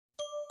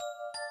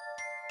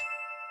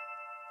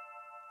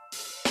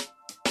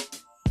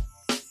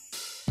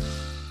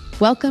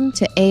Welcome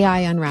to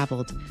AI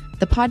Unraveled,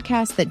 the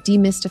podcast that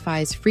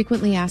demystifies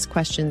frequently asked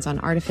questions on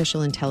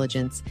artificial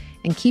intelligence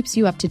and keeps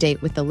you up to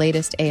date with the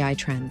latest AI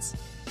trends.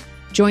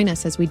 Join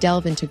us as we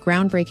delve into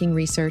groundbreaking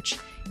research,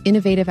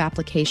 innovative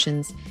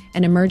applications,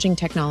 and emerging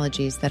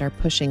technologies that are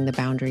pushing the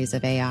boundaries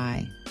of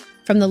AI.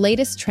 From the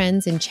latest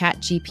trends in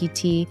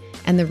ChatGPT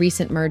and the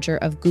recent merger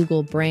of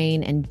Google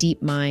Brain and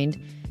DeepMind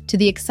to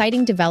the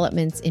exciting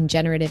developments in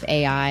generative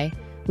AI,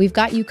 we've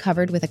got you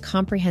covered with a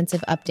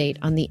comprehensive update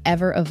on the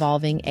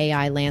ever-evolving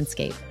AI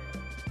landscape.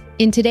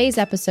 In today's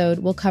episode,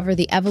 we'll cover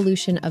the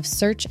evolution of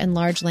search and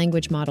large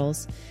language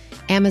models,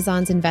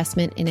 Amazon's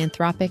investment in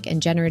Anthropic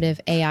and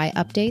generative AI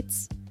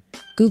updates,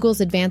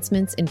 Google's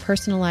advancements in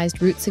personalized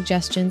route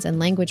suggestions and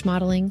language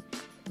modeling,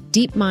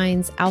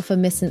 DeepMind's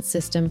AlphaMiscent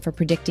system for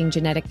predicting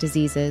genetic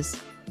diseases,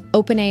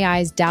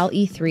 OpenAI's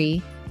DALL-E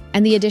 3,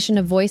 and the addition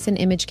of voice and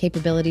image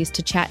capabilities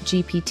to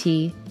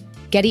ChatGPT,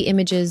 Getty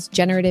Images'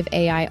 generative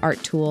AI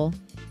art tool,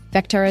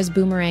 Vectura's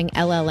Boomerang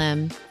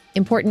LLM,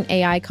 important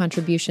AI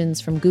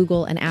contributions from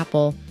Google and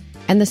Apple,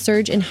 and the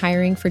surge in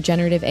hiring for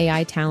generative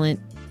AI talent.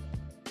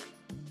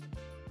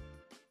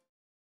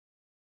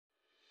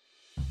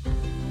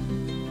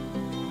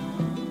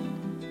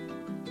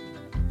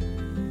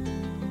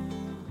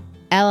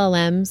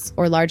 LLMs,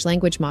 or large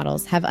language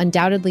models, have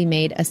undoubtedly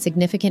made a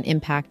significant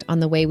impact on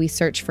the way we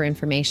search for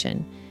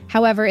information.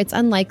 However, it's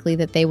unlikely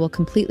that they will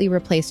completely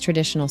replace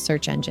traditional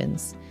search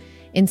engines.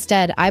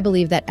 Instead, I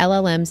believe that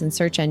LLMs and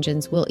search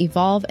engines will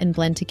evolve and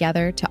blend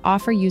together to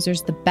offer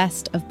users the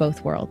best of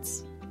both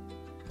worlds.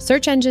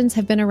 Search engines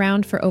have been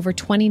around for over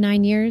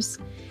 29 years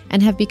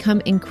and have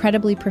become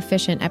incredibly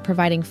proficient at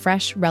providing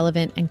fresh,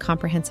 relevant, and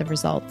comprehensive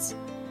results.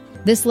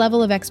 This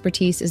level of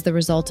expertise is the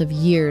result of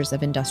years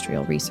of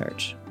industrial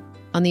research.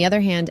 On the other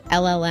hand,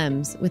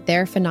 LLMs, with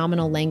their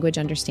phenomenal language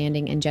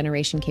understanding and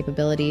generation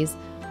capabilities,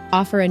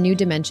 offer a new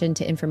dimension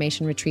to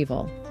information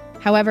retrieval.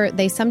 However,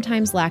 they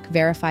sometimes lack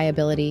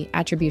verifiability,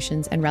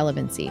 attributions, and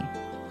relevancy.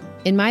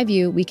 In my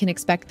view, we can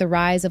expect the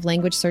rise of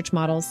language search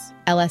models,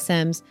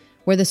 LSMs,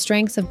 where the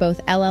strengths of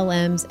both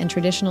LLMs and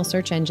traditional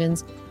search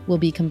engines will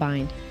be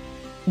combined.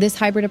 This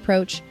hybrid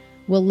approach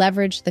will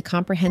leverage the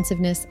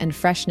comprehensiveness and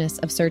freshness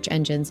of search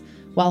engines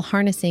while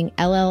harnessing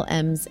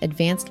LLMs'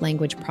 advanced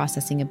language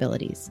processing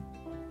abilities.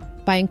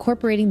 By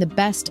incorporating the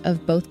best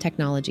of both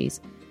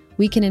technologies,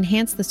 we can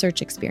enhance the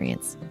search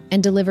experience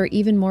and deliver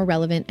even more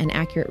relevant and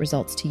accurate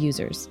results to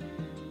users.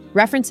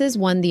 References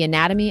 1. The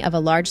Anatomy of a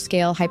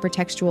Large-Scale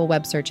Hypertextual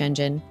Web Search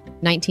Engine,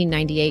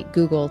 1998,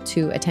 Google.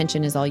 2.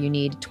 Attention is All You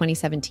Need,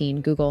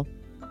 2017, Google.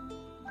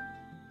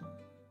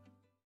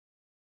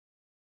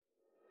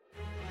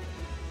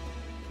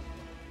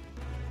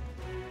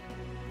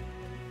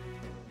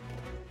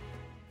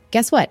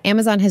 Guess what?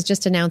 Amazon has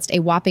just announced a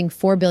whopping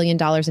 $4 billion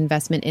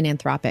investment in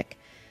Anthropic.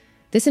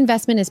 This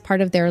investment is part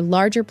of their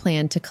larger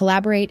plan to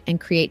collaborate and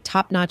create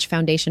top-notch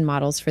foundation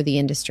models for the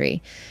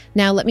industry.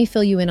 Now, let me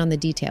fill you in on the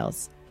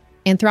details.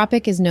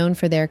 Anthropic is known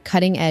for their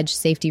cutting-edge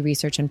safety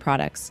research and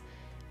products.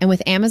 And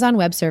with Amazon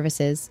Web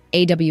Services,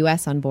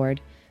 AWS, on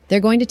board, they're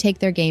going to take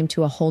their game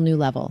to a whole new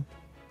level.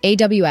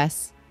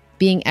 AWS,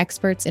 being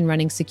experts in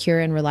running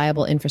secure and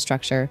reliable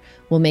infrastructure,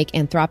 will make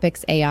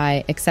Anthropic's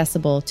AI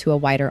accessible to a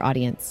wider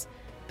audience.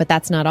 But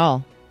that's not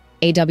all.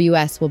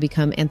 AWS will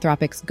become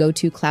Anthropic's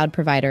go-to cloud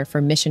provider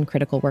for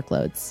mission-critical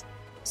workloads.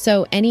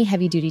 So any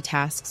heavy-duty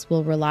tasks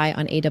will rely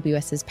on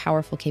AWS's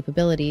powerful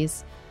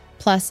capabilities.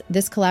 Plus,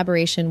 this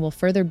collaboration will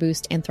further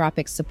boost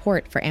Anthropic's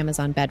support for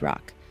Amazon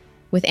Bedrock.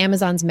 With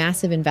Amazon's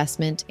massive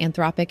investment,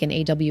 Anthropic and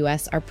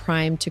AWS are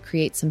primed to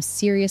create some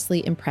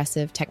seriously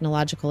impressive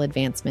technological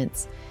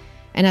advancements.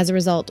 And as a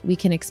result, we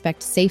can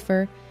expect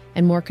safer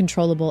and more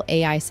controllable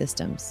AI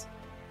systems.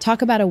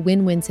 Talk about a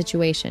win-win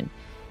situation.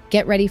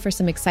 Get ready for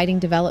some exciting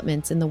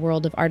developments in the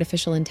world of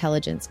artificial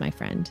intelligence, my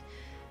friend.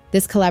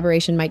 This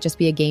collaboration might just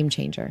be a game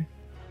changer.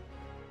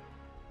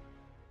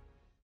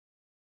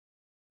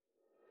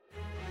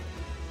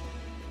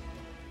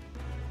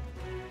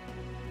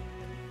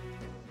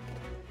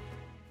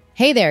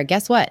 Hey there,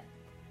 guess what?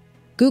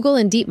 Google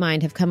and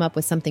DeepMind have come up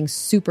with something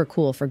super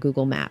cool for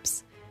Google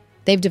Maps.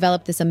 They've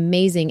developed this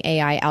amazing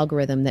AI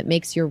algorithm that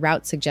makes your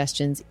route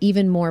suggestions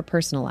even more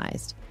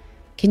personalized.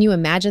 Can you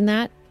imagine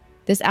that?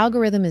 This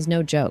algorithm is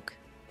no joke.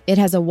 It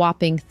has a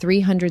whopping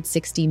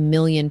 360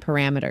 million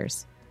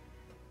parameters.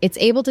 It's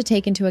able to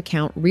take into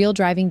account real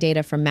driving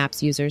data from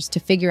Maps users to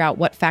figure out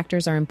what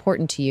factors are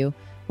important to you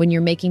when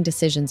you're making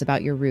decisions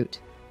about your route.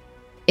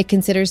 It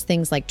considers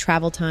things like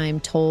travel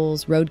time,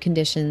 tolls, road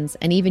conditions,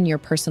 and even your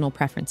personal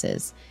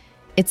preferences.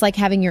 It's like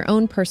having your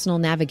own personal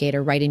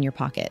navigator right in your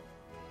pocket.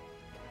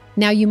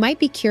 Now, you might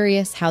be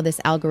curious how this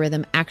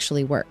algorithm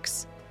actually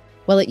works.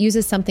 Well, it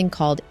uses something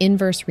called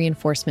inverse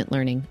reinforcement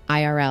learning,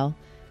 IRL,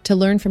 to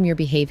learn from your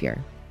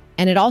behavior.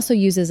 And it also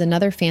uses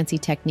another fancy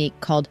technique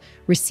called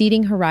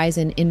receding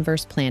horizon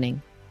inverse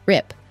planning,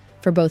 RIP,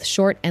 for both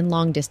short and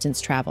long distance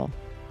travel.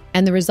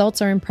 And the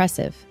results are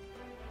impressive.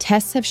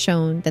 Tests have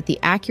shown that the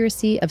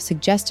accuracy of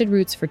suggested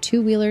routes for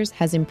two-wheelers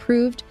has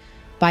improved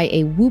by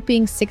a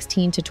whopping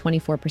 16 to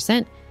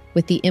 24%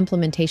 with the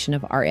implementation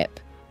of RIP.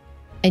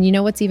 And you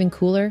know what's even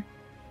cooler?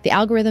 The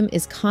algorithm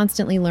is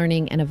constantly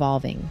learning and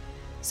evolving.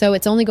 So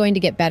it's only going to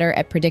get better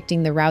at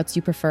predicting the routes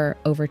you prefer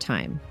over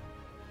time.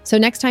 So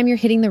next time you're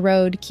hitting the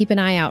road, keep an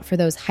eye out for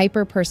those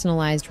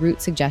hyper-personalized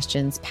route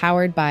suggestions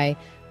powered by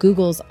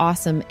Google's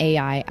awesome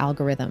AI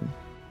algorithm.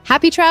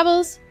 Happy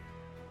travels!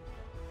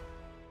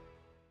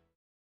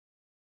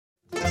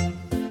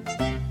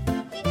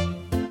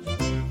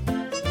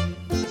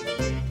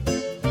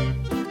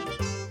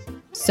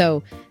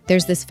 So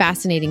there's this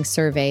fascinating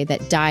survey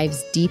that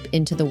dives deep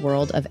into the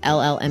world of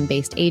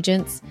LLM-based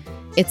agents.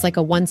 It's like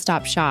a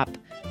one-stop shop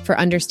for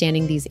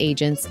understanding these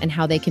agents and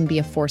how they can be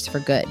a force for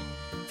good.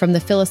 From the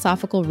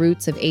philosophical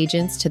roots of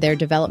agents to their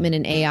development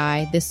in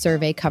AI, this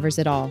survey covers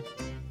it all.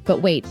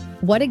 But wait,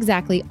 what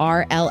exactly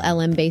are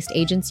LLM-based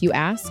agents, you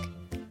ask?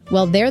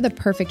 Well, they're the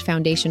perfect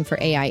foundation for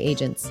AI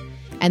agents.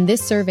 And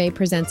this survey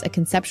presents a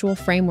conceptual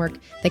framework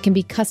that can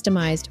be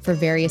customized for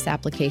various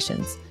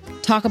applications.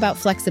 Talk about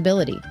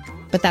flexibility.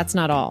 But that's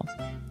not all.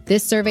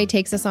 This survey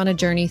takes us on a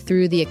journey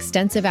through the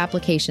extensive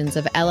applications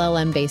of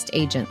LLM-based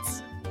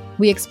agents.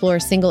 We explore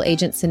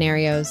single-agent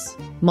scenarios,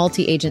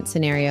 multi-agent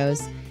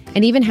scenarios,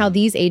 and even how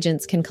these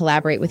agents can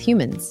collaborate with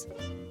humans.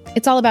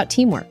 It's all about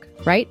teamwork,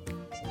 right?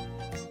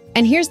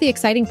 And here's the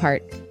exciting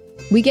part.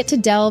 We get to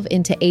delve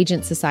into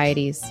agent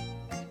societies.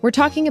 We're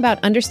talking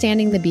about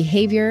understanding the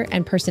behavior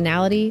and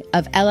personality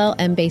of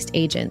LLM-based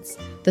agents,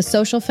 the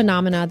social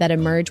phenomena that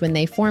emerge when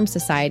they form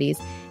societies,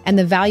 and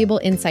the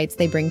valuable insights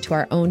they bring to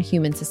our own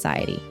human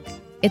society.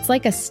 It's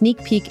like a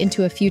sneak peek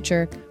into a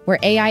future where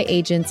AI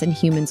agents and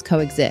humans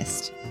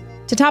coexist.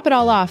 To top it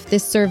all off,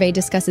 this survey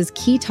discusses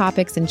key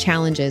topics and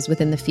challenges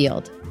within the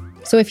field.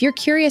 So if you're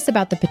curious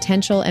about the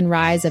potential and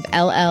rise of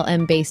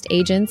LLM-based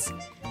agents,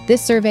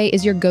 this survey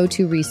is your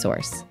go-to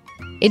resource.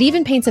 It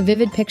even paints a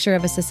vivid picture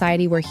of a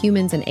society where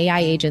humans and AI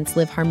agents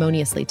live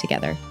harmoniously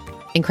together.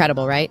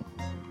 Incredible, right?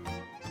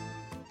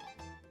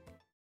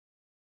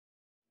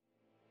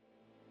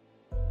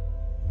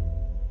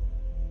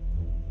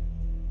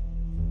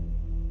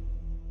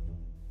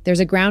 There's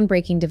a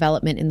groundbreaking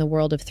development in the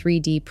world of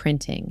 3D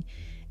printing,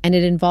 and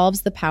it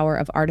involves the power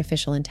of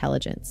artificial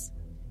intelligence.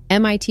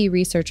 MIT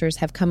researchers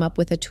have come up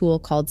with a tool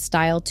called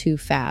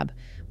Style2Fab,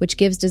 which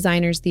gives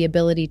designers the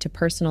ability to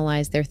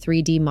personalize their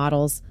 3D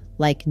models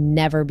like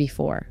never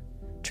before.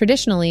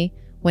 Traditionally,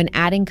 when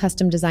adding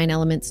custom design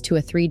elements to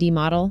a 3D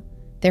model,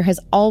 there has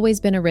always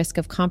been a risk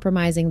of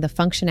compromising the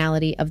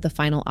functionality of the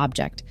final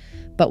object.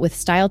 But with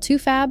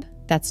Style2Fab,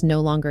 that's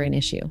no longer an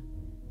issue.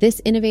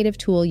 This innovative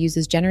tool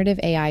uses generative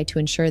AI to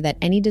ensure that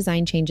any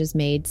design changes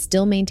made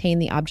still maintain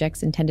the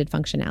object's intended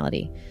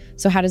functionality.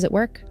 So how does it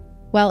work?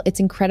 Well, it's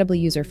incredibly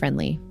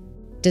user-friendly.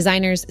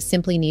 Designers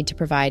simply need to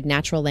provide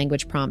natural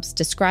language prompts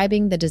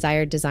describing the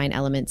desired design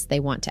elements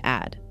they want to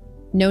add.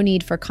 No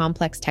need for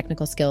complex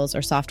technical skills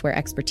or software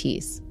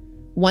expertise.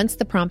 Once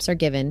the prompts are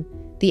given,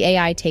 the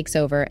AI takes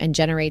over and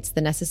generates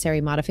the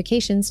necessary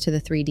modifications to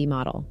the 3D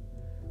model.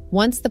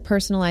 Once the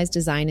personalized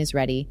design is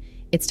ready,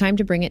 it's time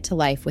to bring it to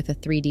life with a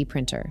 3D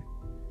printer.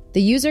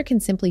 The user can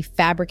simply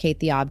fabricate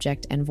the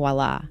object and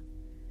voila.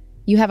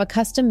 You have a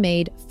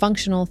custom-made,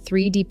 functional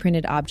 3D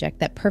printed object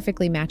that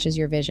perfectly matches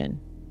your vision.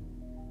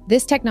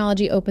 This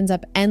technology opens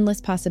up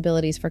endless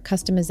possibilities for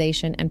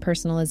customization and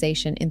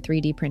personalization in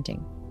 3D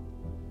printing.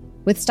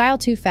 With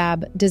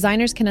Style2Fab,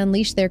 designers can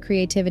unleash their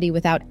creativity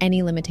without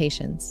any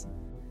limitations.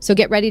 So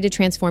get ready to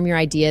transform your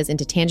ideas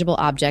into tangible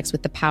objects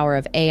with the power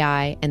of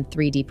AI and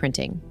 3D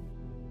printing.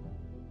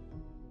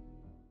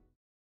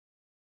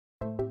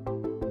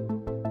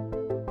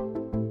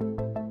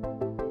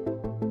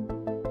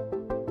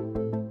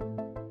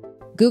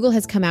 Google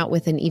has come out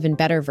with an even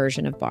better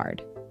version of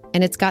Bard,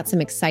 and it's got some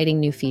exciting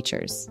new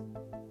features.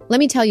 Let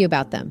me tell you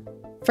about them.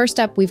 First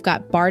up, we've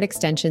got Bard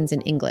extensions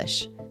in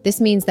English. This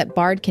means that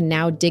Bard can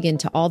now dig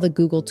into all the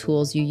Google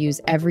tools you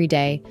use every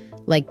day,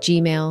 like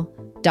Gmail,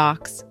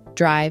 Docs,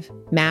 Drive,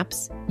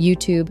 Maps,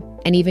 YouTube,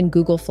 and even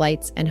Google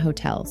Flights and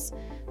hotels.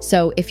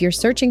 So if you're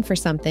searching for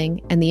something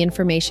and the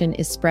information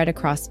is spread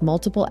across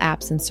multiple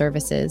apps and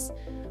services,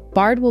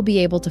 Bard will be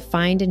able to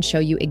find and show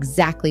you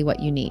exactly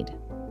what you need.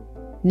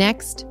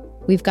 Next,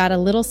 we've got a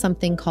little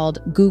something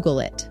called Google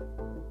It.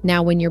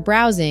 Now, when you're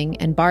browsing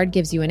and Bard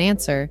gives you an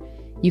answer,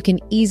 you can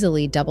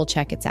easily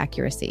double-check its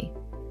accuracy.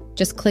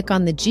 Just click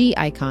on the G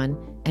icon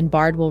and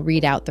Bard will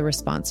read out the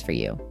response for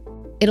you.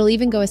 It'll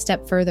even go a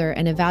step further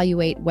and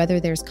evaluate whether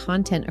there's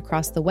content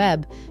across the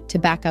web to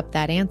back up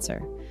that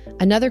answer.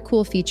 Another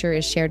cool feature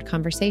is shared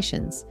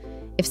conversations.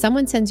 If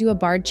someone sends you a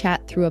Bard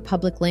chat through a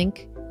public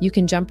link, you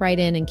can jump right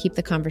in and keep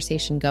the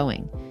conversation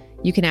going.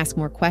 You can ask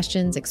more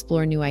questions,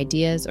 explore new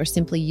ideas, or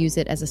simply use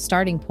it as a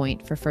starting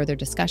point for further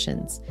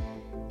discussions.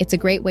 It's a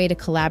great way to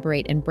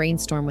collaborate and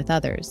brainstorm with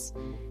others.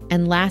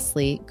 And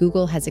lastly,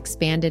 Google has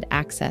expanded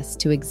access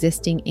to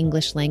existing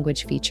English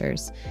language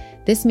features.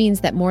 This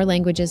means that more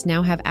languages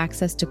now have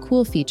access to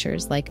cool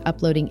features like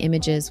uploading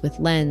images with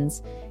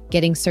Lens,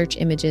 getting search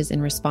images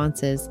and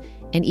responses,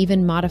 and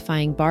even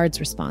modifying Bard's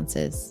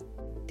responses.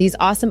 These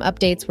awesome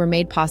updates were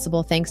made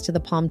possible thanks to the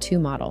Palm 2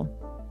 model.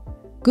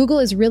 Google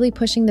is really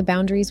pushing the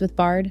boundaries with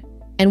Bard.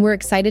 And we're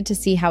excited to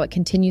see how it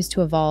continues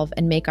to evolve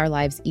and make our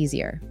lives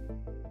easier.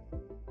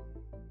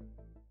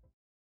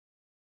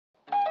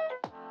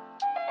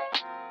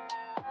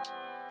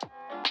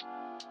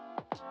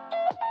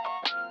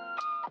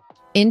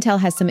 Intel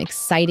has some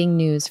exciting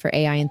news for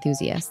AI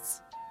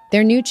enthusiasts.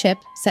 Their new chip,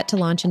 set to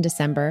launch in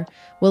December,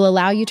 will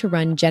allow you to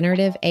run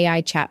generative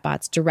AI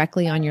chatbots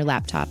directly on your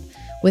laptop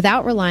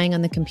without relying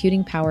on the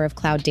computing power of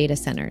cloud data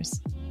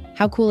centers.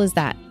 How cool is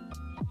that?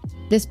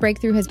 This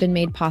breakthrough has been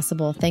made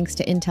possible thanks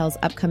to Intel's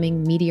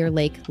upcoming Meteor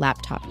Lake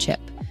laptop chip,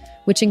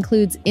 which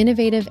includes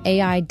innovative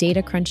AI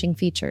data crunching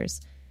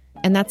features.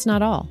 And that's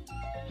not all.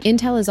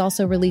 Intel is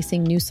also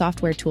releasing new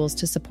software tools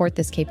to support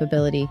this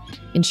capability,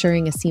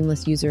 ensuring a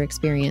seamless user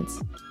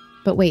experience.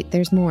 But wait,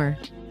 there's more.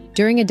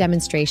 During a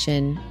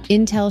demonstration,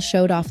 Intel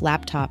showed off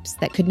laptops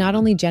that could not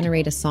only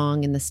generate a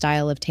song in the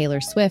style of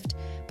Taylor Swift,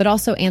 but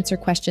also answer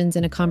questions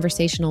in a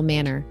conversational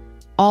manner,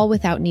 all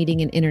without needing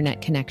an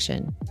internet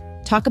connection.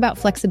 Talk about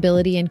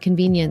flexibility and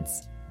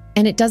convenience.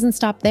 And it doesn't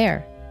stop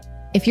there.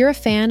 If you're a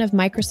fan of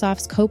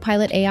Microsoft's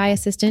Copilot AI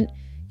assistant,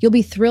 you'll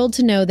be thrilled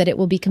to know that it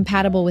will be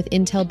compatible with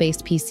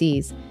Intel-based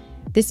PCs.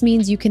 This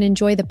means you can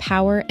enjoy the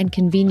power and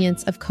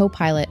convenience of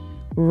Copilot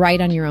right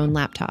on your own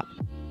laptop.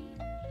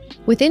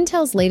 With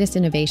Intel's latest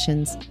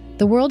innovations,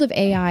 the world of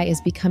AI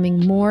is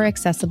becoming more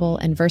accessible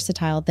and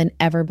versatile than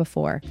ever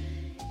before.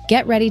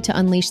 Get ready to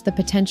unleash the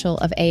potential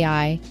of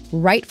AI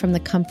right from the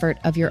comfort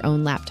of your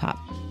own laptop.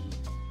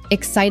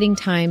 Exciting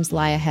times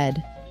lie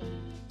ahead.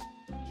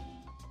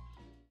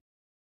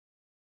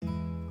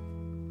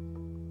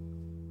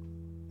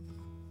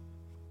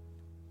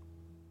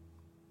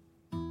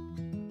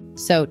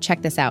 So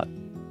check this out.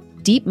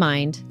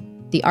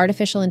 DeepMind, the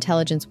artificial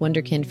intelligence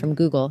wunderkind from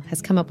Google,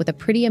 has come up with a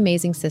pretty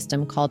amazing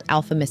system called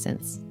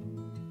AlphaMissense.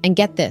 And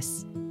get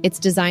this, it's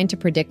designed to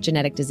predict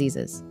genetic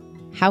diseases.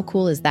 How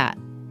cool is that?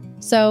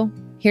 So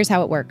here's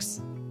how it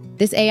works.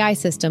 This AI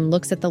system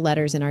looks at the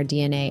letters in our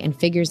DNA and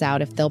figures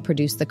out if they'll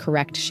produce the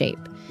correct shape.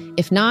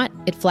 If not,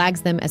 it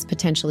flags them as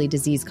potentially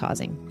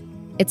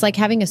disease-causing. It's like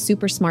having a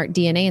super smart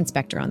DNA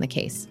inspector on the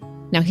case.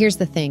 Now here's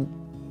the thing.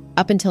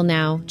 Up until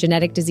now,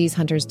 genetic disease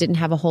hunters didn't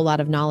have a whole lot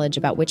of knowledge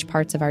about which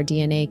parts of our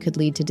DNA could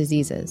lead to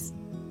diseases.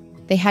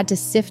 They had to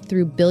sift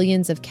through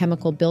billions of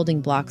chemical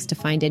building blocks to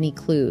find any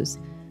clues.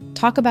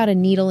 Talk about a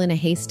needle in a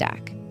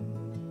haystack.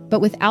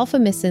 But with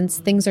AlphaMissense,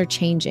 things are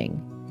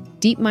changing.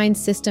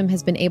 DeepMind's system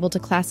has been able to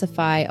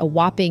classify a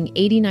whopping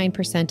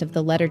 89% of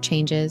the letter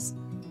changes,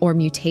 or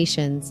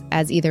mutations,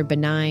 as either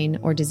benign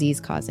or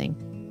disease-causing.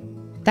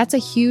 That's a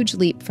huge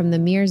leap from the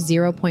mere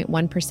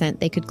 0.1%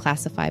 they could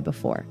classify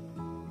before.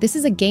 This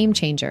is a game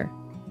changer.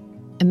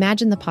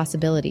 Imagine the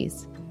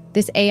possibilities.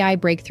 This AI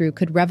breakthrough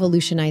could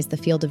revolutionize the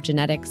field of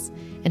genetics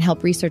and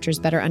help researchers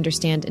better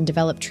understand and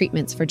develop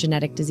treatments for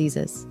genetic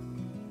diseases.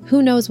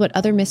 Who knows what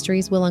other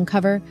mysteries we'll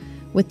uncover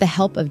with the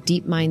help of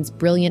DeepMind's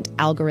brilliant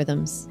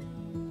algorithms.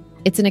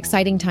 It's an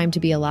exciting time to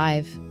be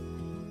alive.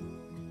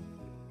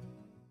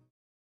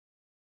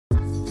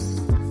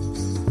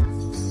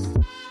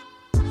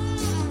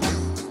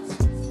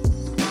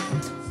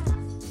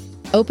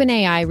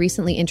 OpenAI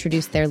recently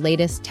introduced their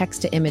latest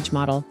text-to-image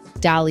model,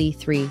 DALL-E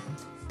 3,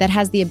 that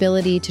has the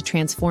ability to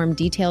transform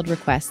detailed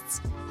requests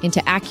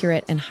into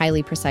accurate and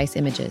highly precise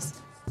images.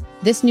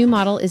 This new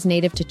model is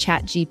native to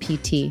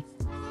ChatGPT,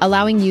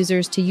 allowing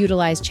users to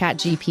utilize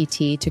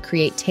ChatGPT to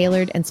create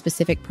tailored and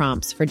specific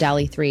prompts for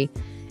DALL-E 3.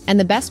 And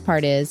the best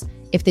part is,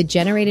 if the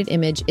generated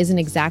image isn't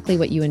exactly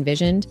what you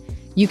envisioned,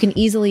 you can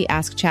easily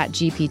ask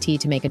ChatGPT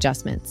to make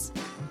adjustments.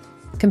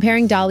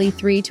 Comparing DALL-E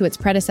 3 to its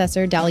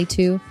predecessor, DALL-E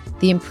 2,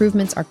 the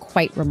improvements are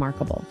quite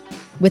remarkable.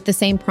 With the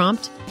same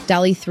prompt,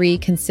 DALL-E 3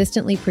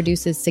 consistently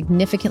produces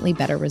significantly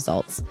better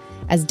results,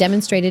 as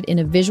demonstrated in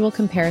a visual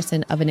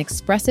comparison of an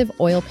expressive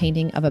oil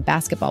painting of a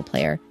basketball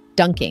player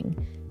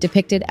dunking,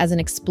 depicted as an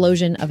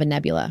explosion of a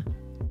nebula.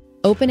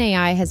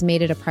 OpenAI has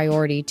made it a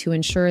priority to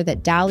ensure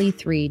that DALL-E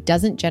 3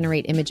 doesn't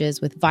generate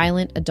images with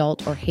violent,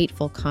 adult, or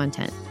hateful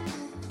content.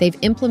 They've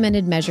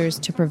implemented measures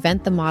to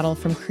prevent the model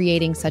from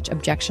creating such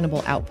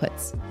objectionable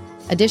outputs.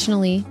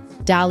 Additionally,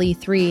 DALL-E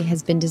 3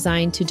 has been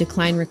designed to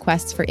decline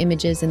requests for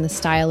images in the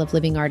style of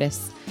living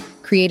artists.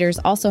 Creators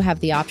also have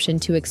the option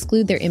to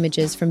exclude their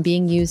images from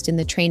being used in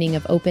the training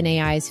of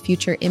OpenAI's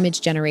future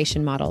image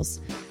generation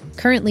models.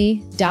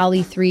 Currently,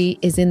 DALL-E 3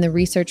 is in the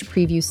research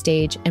preview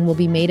stage and will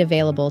be made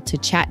available to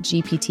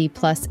ChatGPT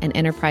Plus and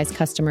enterprise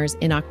customers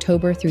in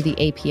October through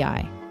the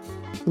API.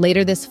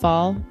 Later this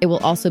fall, it will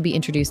also be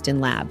introduced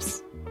in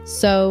labs.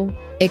 So,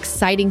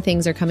 exciting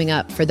things are coming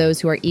up for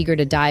those who are eager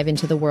to dive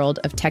into the world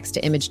of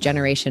text-to-image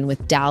generation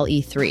with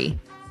DALL-E 3.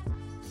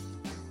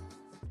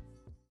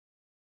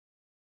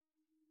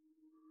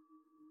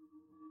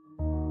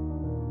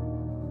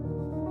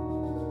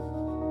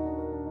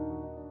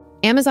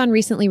 Amazon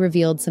recently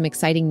revealed some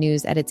exciting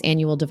news at its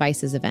annual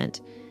Devices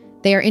event.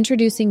 They are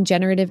introducing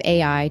generative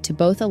AI to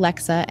both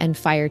Alexa and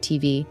Fire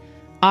TV,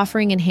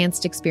 offering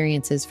enhanced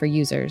experiences for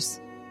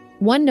users.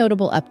 One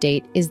notable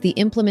update is the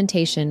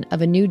implementation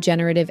of a new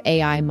generative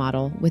AI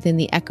model within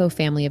the Echo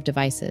family of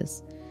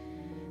devices.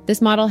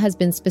 This model has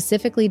been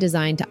specifically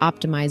designed to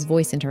optimize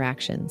voice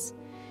interactions.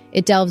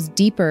 It delves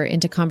deeper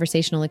into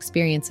conversational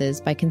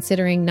experiences by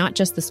considering not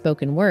just the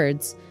spoken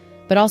words,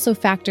 but also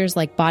factors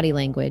like body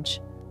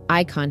language,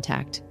 eye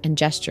contact, and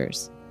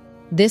gestures.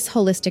 This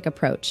holistic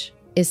approach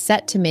is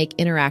set to make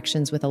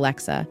interactions with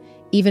Alexa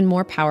even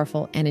more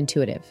powerful and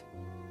intuitive.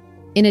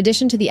 In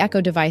addition to the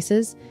Echo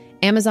devices,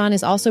 Amazon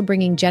is also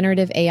bringing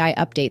generative AI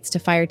updates to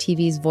Fire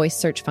TV's voice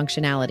search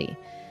functionality.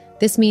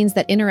 This means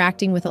that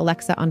interacting with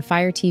Alexa on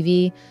Fire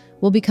TV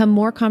will become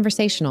more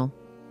conversational,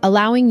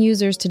 allowing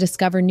users to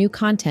discover new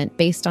content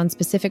based on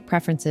specific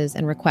preferences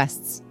and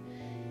requests.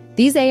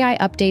 These AI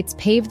updates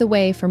pave the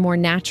way for more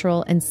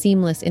natural and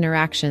seamless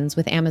interactions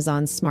with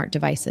Amazon's smart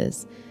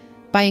devices.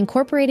 By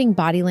incorporating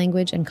body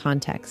language and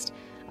context,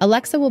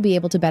 Alexa will be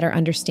able to better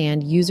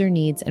understand user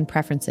needs and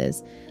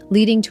preferences,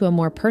 leading to a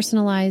more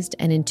personalized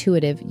and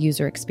intuitive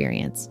user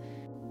experience.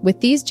 With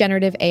these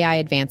generative AI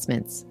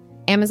advancements,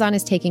 Amazon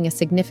is taking a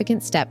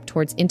significant step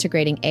towards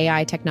integrating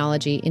AI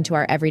technology into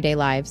our everyday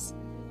lives,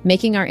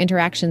 making our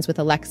interactions with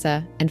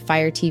Alexa and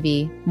Fire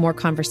TV more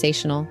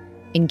conversational,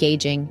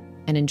 engaging,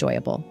 and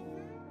enjoyable.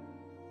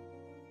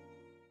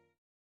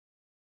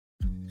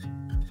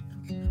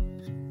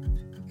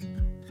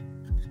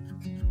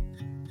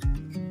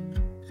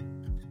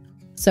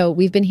 So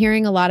we've been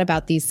hearing a lot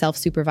about these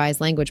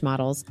self-supervised language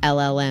models,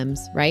 LLMs,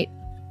 right?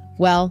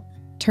 Well,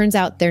 turns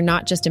out they're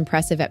not just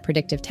impressive at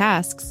predictive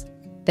tasks,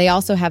 they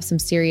also have some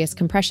serious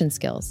compression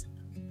skills.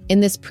 In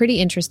this pretty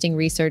interesting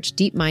research,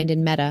 DeepMind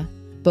and Meta,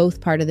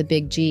 both part of the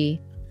Big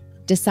G,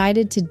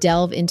 decided to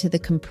delve into the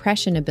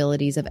compression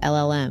abilities of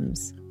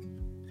LLMs.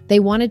 They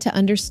wanted to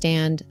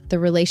understand the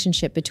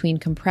relationship between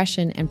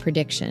compression and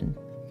prediction.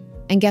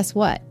 And guess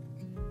what?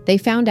 They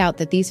found out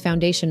that these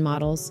foundation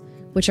models,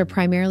 which are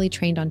primarily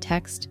trained on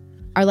text,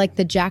 are like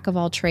the jack of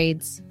all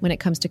trades when it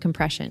comes to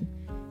compression.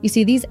 You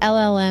see, these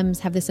LLMs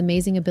have this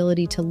amazing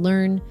ability to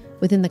learn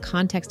within the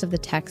context of the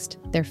text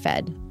they're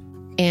fed.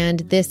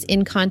 And this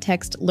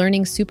in-context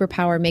learning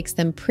superpower makes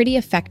them pretty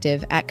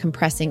effective at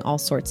compressing all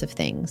sorts of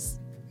things.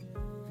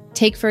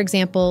 Take, for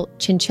example,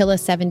 Chinchilla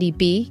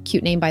 70B,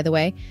 cute name by the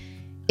way.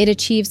 It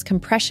achieves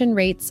compression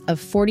rates of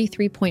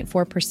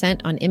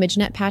 43.4% on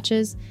ImageNet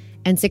patches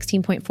and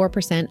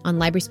 16.4% on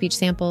library speech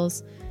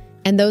samples.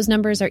 And those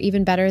numbers are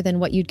even better than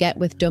what you'd get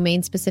with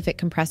domain-specific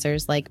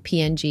compressors like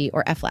PNG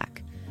or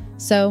FLAC.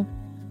 So,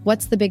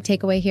 what's the big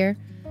takeaway here?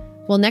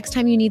 Well, next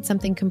time you need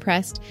something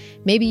compressed,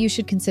 maybe you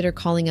should consider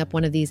calling up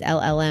one of these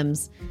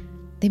LLMs.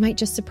 They might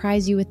just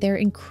surprise you with their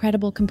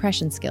incredible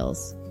compression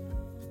skills.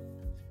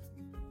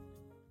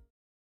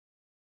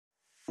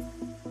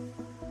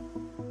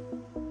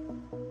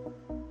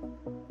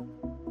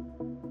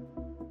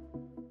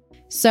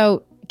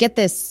 So, get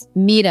this,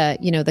 Meta,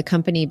 the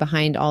company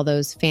behind all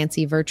those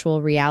fancy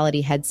virtual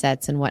reality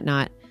headsets and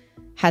whatnot,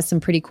 has some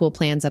pretty cool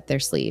plans up their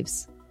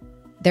sleeves.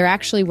 They're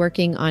actually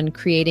working on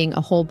creating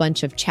a whole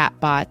bunch of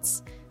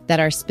chatbots that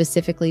are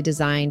specifically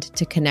designed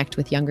to connect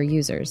with younger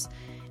users.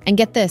 And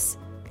get this,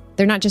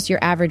 they're not just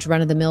your average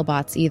run-of-the-mill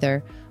bots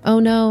either. Oh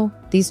no,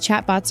 these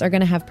chatbots are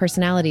going to have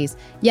personalities.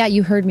 Yeah,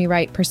 you heard me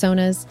right,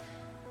 personas.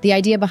 The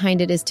idea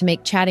behind it is to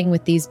make chatting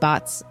with these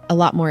bots a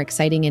lot more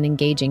exciting and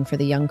engaging for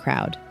the young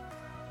crowd.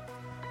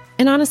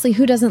 And honestly,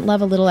 who doesn't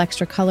love a little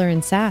extra color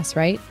and sass,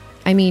 right?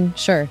 I mean,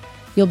 sure,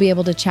 you'll be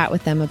able to chat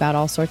with them about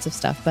all sorts of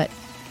stuff, but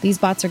these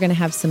bots are going to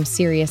have some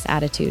serious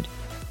attitude.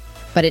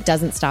 But it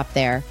doesn't stop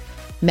there.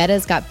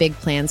 Meta's got big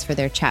plans for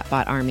their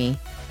chatbot army.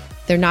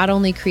 They're not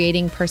only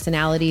creating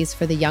personalities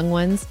for the young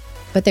ones,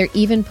 but they're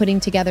even putting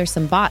together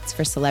some bots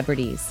for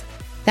celebrities.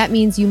 That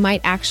means you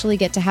might actually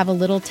get to have a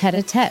little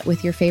tete-a-tete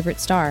with your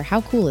favorite star.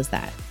 How cool is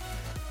that?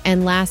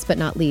 And last but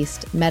not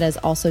least, Meta's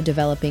also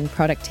developing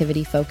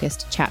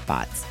productivity-focused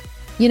chatbots.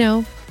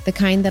 The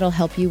kind that'll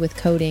help you with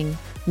coding,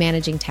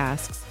 managing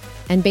tasks,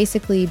 and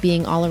basically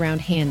being all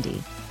around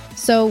handy.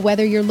 So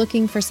whether you're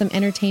looking for some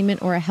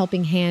entertainment or a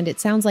helping hand, it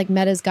sounds like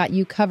Meta's got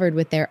you covered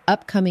with their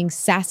upcoming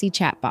sassy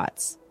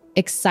chatbots.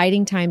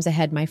 Exciting times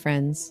ahead, my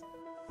friends.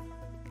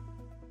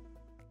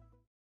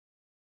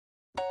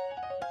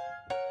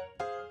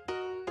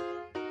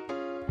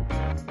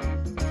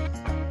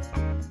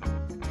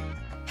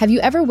 Have you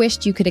ever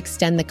wished you could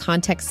extend the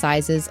context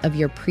sizes of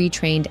your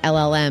pre-trained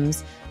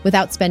LLMs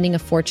without spending a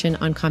fortune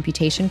on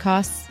computation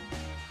costs?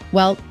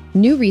 Well,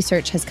 new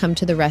research has come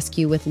to the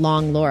rescue with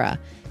Long LoRa,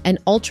 an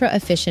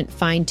ultra-efficient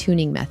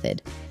fine-tuning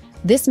method.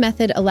 This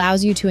method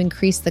allows you to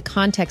increase the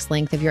context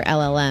length of your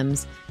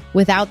LLMs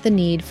without the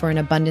need for an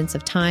abundance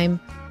of time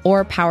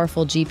or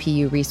powerful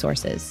GPU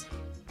resources.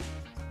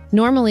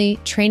 Normally,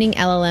 training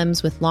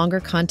LLMs with longer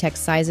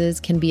context sizes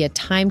can be a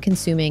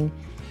time-consuming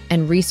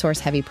and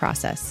resource-heavy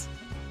process.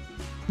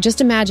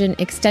 Just imagine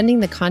extending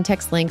the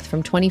context length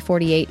from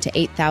 2048 to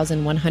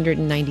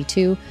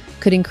 8,192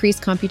 could increase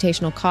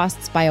computational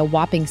costs by a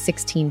whopping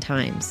 16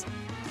 times.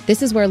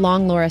 This is where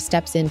Long LoRa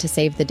steps in to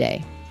save the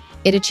day.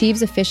 It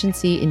achieves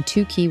efficiency in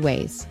two key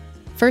ways.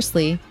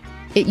 Firstly,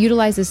 it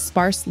utilizes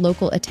sparse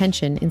local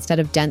attention instead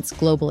of dense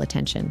global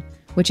attention,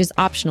 which is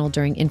optional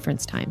during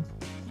inference time.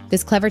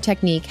 This clever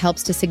technique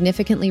helps to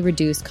significantly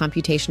reduce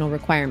computational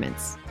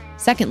requirements.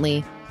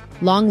 Secondly,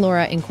 Long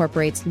LoRa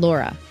incorporates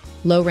LoRa,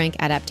 low-rank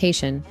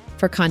adaptation,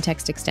 for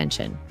context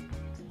extension.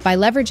 By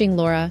leveraging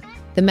LoRa,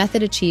 the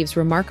method achieves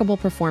remarkable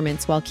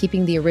performance while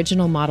keeping the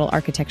original model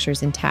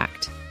architectures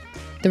intact.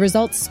 The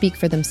results speak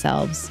for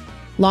themselves.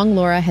 Long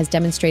LoRa has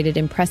demonstrated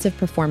impressive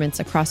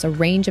performance across a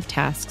range of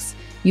tasks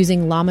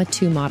using Llama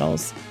 2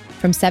 models,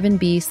 from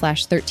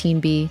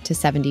 7B/13B to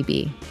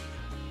 70B.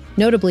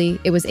 Notably,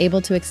 it was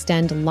able to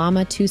extend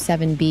Llama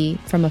 27B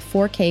from a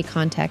 4K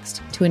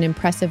context to an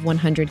impressive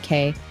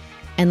 100K,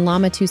 and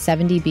Llama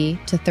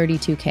 270B to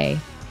 32K,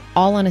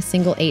 all on a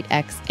single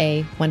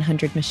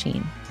 8X-A100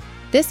 machine.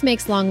 This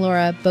makes Long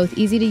LoRa both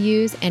easy to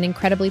use and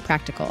incredibly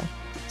practical.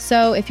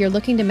 So if you're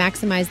looking to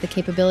maximize the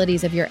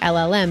capabilities of your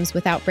LLMs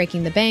without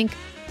breaking the bank,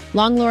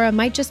 Long LoRa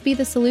might just be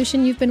the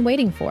solution you've been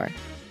waiting for.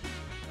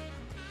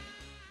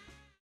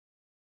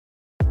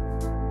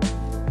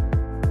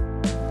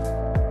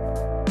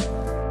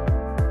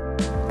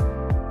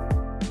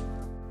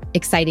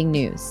 Exciting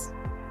news.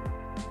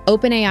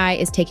 OpenAI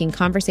is taking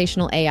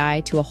conversational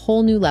AI to a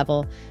whole new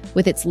level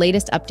with its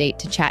latest update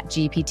to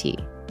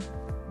ChatGPT.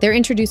 They're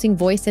introducing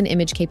voice and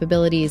image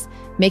capabilities,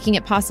 making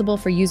it possible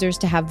for users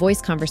to have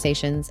voice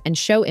conversations and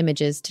show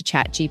images to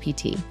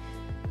ChatGPT.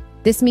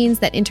 This means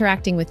that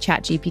interacting with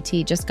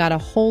ChatGPT just got a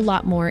whole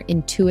lot more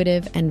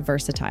intuitive and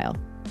versatile.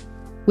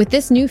 With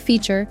this new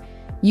feature,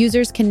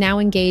 users can now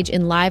engage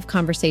in live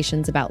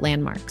conversations about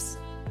landmarks.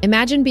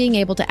 Imagine being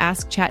able to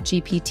ask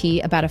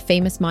ChatGPT about a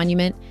famous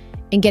monument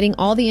and getting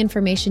all the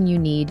information you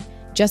need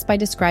just by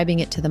describing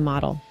it to the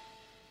model.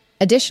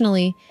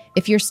 Additionally,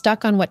 if you're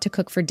stuck on what to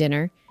cook for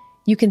dinner,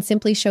 you can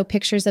simply show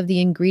pictures of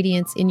the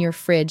ingredients in your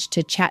fridge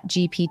to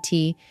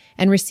ChatGPT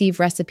and receive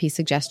recipe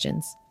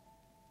suggestions.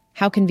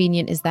 How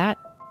convenient is that?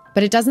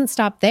 But it doesn't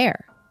stop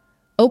there.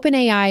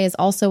 OpenAI is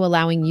also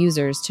allowing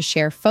users to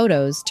share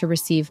photos to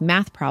receive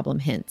math problem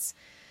hints.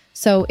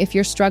 So if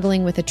you're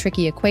struggling with a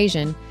tricky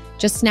equation,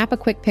 just snap a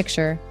quick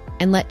picture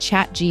and let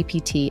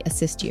ChatGPT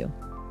assist you.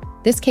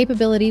 This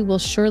capability will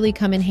surely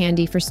come in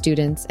handy for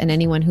students and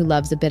anyone who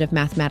loves a bit of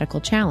mathematical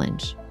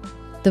challenge.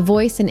 The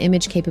voice and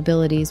image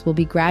capabilities will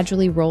be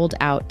gradually rolled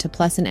out to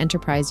Plus and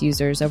Enterprise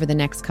users over the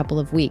next couple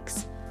of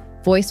weeks.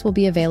 Voice will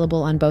be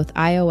available on both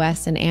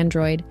iOS and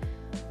Android,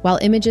 while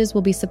images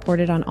will be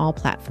supported on all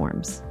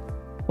platforms.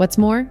 What's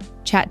more,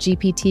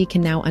 ChatGPT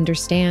can now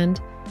understand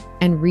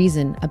and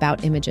reason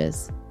about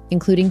images,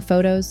 including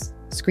photos,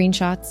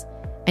 screenshots,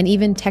 and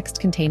even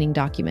text-containing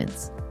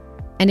documents.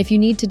 And if you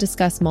need to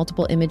discuss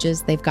multiple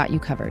images, they've got you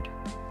covered.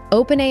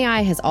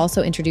 OpenAI has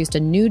also introduced a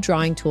new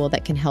drawing tool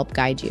that can help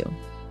guide you.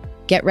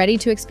 Get ready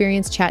to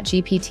experience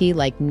ChatGPT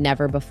like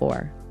never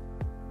before.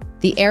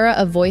 The era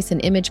of voice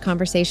and image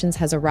conversations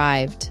has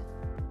arrived.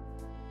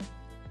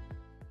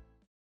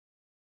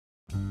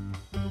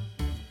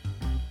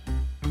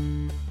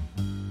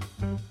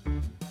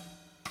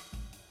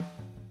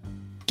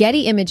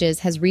 Getty Images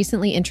has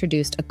recently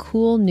introduced a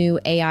cool new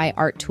AI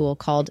art tool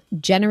called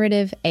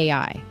Generative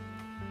AI.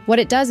 What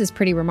it does is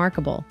pretty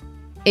remarkable.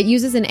 It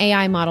uses an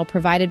AI model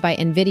provided by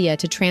NVIDIA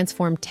to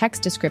transform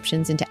text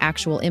descriptions into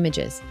actual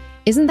images.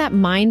 Isn't that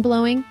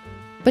mind-blowing?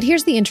 But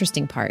here's the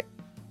interesting part.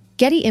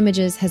 Getty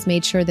Images has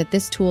made sure that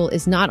this tool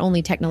is not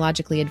only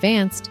technologically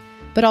advanced,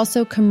 but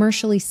also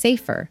commercially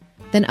safer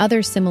than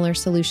other similar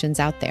solutions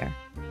out there.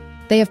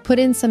 They have put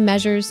in some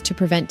measures to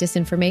prevent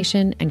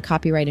disinformation and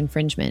copyright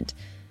infringement.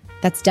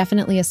 That's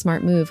definitely a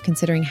smart move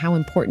considering how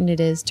important it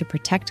is to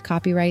protect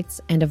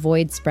copyrights and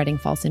avoid spreading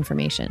false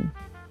information.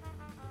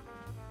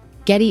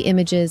 Getty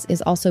Images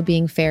is also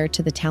being fair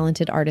to the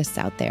talented artists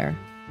out there.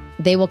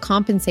 They will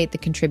compensate the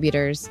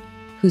contributors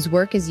whose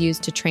work is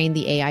used to train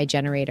the AI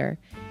generator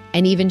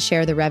and even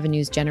share the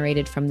revenues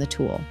generated from the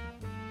tool.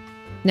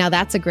 Now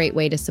that's a great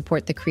way to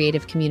support the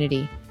creative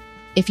community.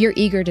 If you're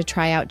eager to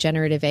try out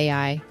generative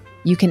AI,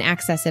 you can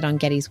access it on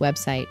Getty's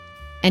website.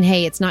 And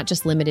hey, it's not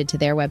just limited to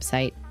their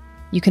website.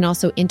 You can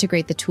also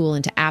integrate the tool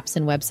into apps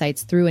and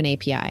websites through an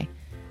API.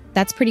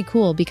 That's pretty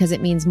cool because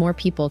it means more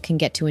people can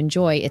get to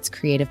enjoy its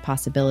creative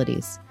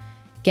possibilities.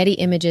 Getty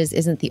Images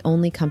isn't the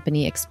only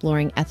company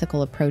exploring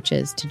ethical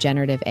approaches to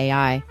generative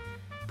AI.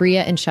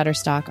 Bria and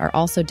Shutterstock are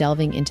also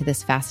delving into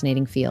this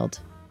fascinating field.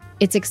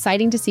 It's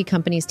exciting to see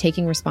companies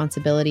taking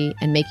responsibility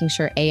and making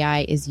sure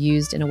AI is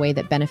used in a way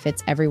that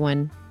benefits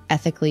everyone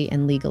ethically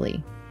and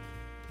legally.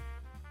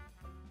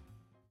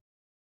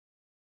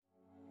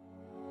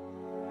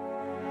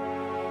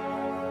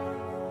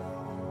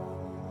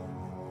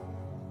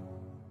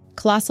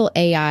 Colossal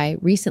AI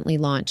recently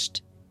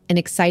launched an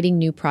exciting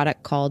new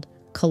product called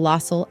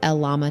Colossal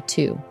Llama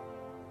 2.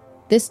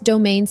 This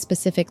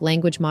domain-specific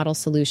language model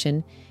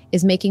solution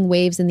is making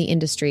waves in the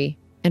industry,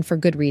 and for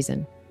good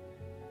reason.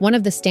 One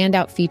of the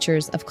standout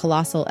features of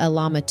Colossal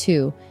Llama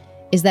 2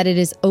 is that it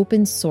is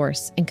open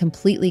source and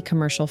completely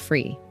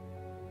commercial-free.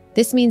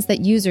 This means that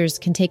users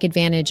can take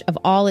advantage of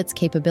all its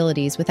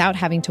capabilities without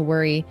having to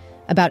worry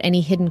about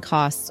any hidden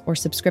costs or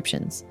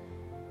subscriptions.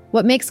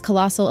 What makes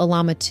Colossal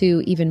Llama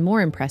 2 even more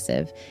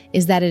impressive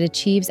is that it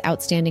achieves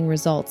outstanding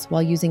results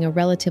while using a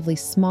relatively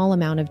small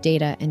amount of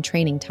data and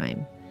training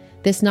time.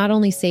 This not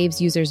only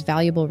saves users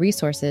valuable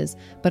resources,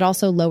 but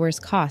also lowers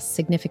costs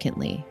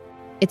significantly.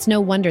 It's no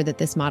wonder that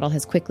this model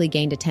has quickly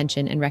gained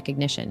attention and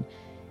recognition.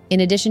 In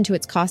addition to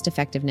its cost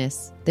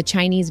effectiveness, the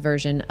Chinese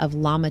version of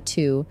Llama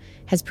 2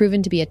 has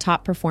proven to be a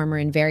top performer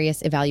in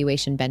various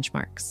evaluation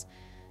benchmarks.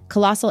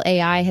 Colossal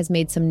AI has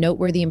made some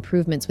noteworthy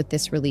improvements with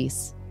this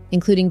release,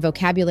 including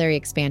vocabulary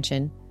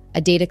expansion,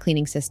 a data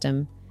cleaning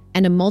system,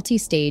 and a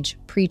multi-stage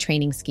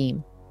pre-training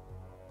scheme.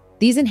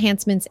 These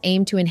enhancements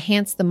aim to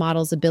enhance the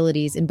model's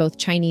abilities in both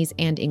Chinese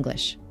and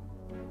English.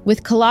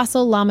 With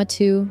Colossal Llama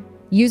 2,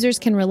 users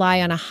can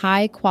rely on a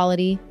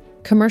high-quality,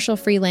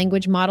 commercial-free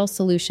language model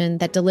solution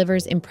that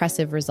delivers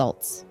impressive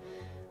results.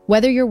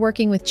 Whether you're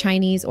working with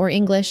Chinese or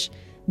English,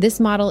 this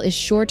model is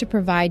sure to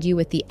provide you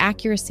with the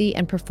accuracy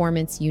and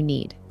performance you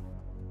need.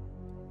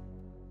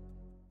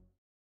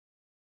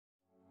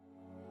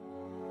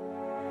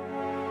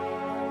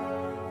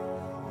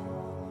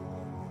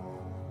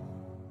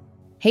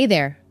 Hey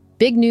there!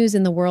 Big news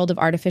in the world of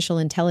artificial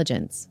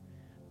intelligence.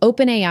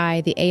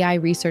 OpenAI, the AI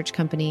research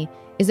company,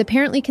 is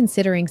apparently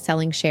considering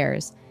selling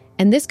shares,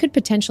 and this could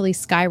potentially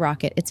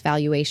skyrocket its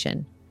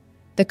valuation.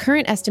 The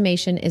current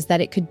estimation is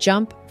that it could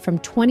jump from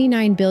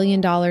 $29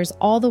 billion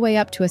all the way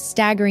up to a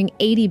staggering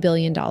 $80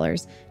 billion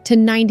to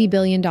 $90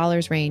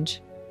 billion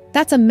range.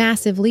 That's a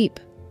massive leap.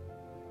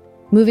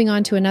 Moving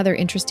on to another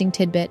interesting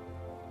tidbit,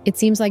 it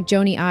seems like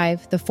Jony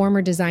Ive, the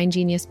former design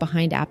genius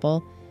behind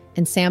Apple,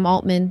 and Sam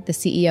Altman, the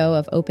CEO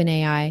of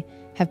OpenAI,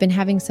 have been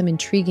having some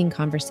intriguing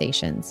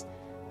conversations.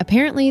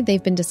 Apparently,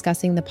 they've been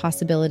discussing the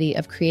possibility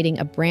of creating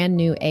a brand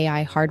new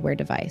AI hardware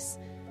device.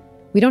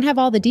 We don't have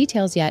all the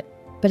details yet,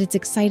 but it's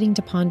exciting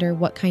to ponder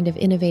what kind of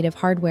innovative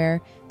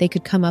hardware they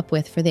could come up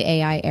with for the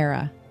AI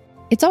era.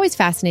 It's always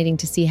fascinating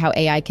to see how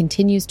AI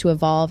continues to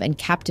evolve and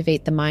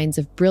captivate the minds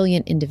of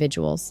brilliant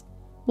individuals.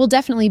 We'll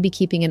definitely be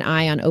keeping an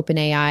eye on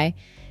OpenAI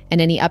and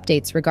any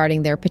updates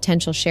regarding their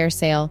potential share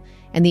sale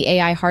and the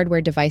AI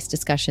hardware device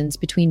discussions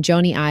between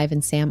Jony Ive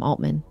and Sam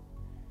Altman.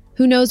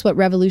 Who knows what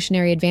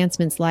revolutionary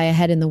advancements lie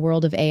ahead in the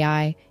world of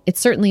AI? It's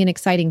certainly an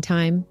exciting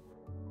time.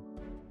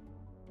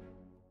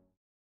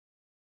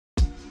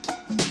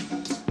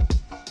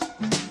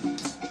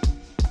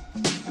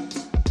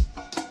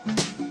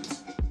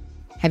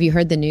 Have you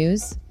heard the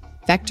news?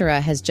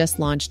 Vectora has just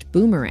launched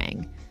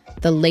Boomerang,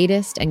 the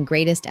latest and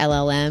greatest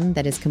LLM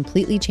that is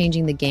completely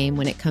changing the game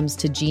when it comes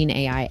to gene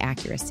AI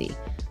accuracy.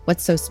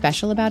 What's so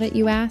special about it,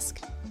 you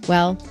ask?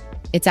 Well,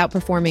 it's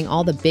outperforming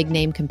all the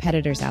big-name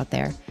competitors out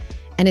there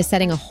and is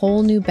setting a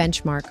whole new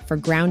benchmark for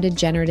grounded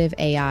generative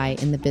AI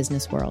in the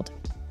business world.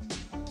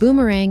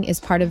 Boomerang is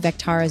part of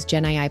Vectora's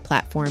GenAI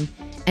platform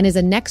and is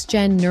a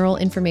next-gen neural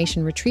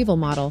information retrieval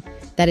model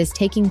that is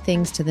taking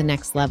things to the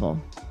next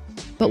level.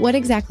 But what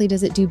exactly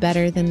does it do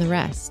better than the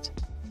rest?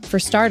 For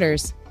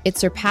starters, it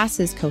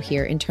surpasses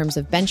Cohere in terms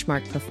of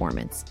benchmark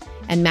performance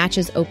and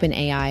matches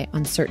OpenAI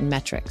on certain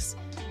metrics.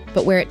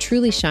 But where it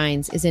truly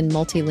shines is in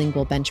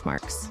multilingual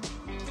benchmarks.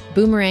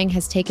 Boomerang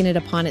has taken it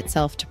upon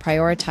itself to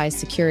prioritize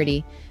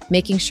security,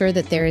 making sure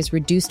that there is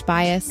reduced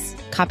bias,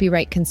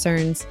 copyright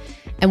concerns,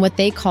 and what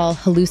they call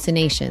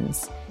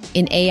hallucinations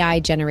in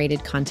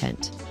AI-generated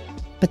content.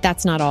 But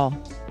that's not all.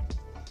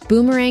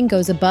 Boomerang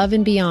goes above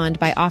and beyond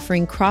by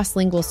offering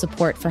cross-lingual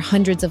support for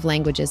hundreds of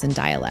languages and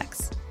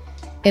dialects.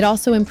 It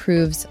also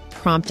improves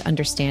prompt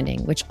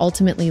understanding, which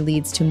ultimately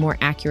leads to more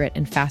accurate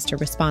and faster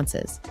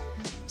responses.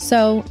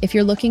 So, if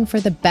you're looking for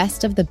the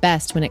best of the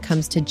best when it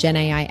comes to Gen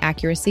AI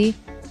accuracy,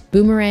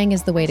 Boomerang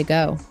is the way to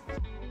go.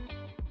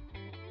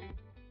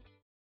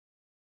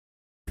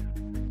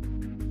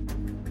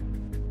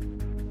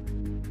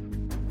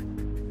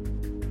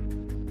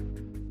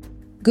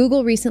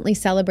 Google recently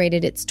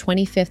celebrated its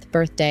 25th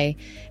birthday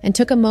and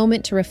took a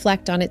moment to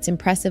reflect on its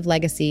impressive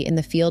legacy in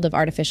the field of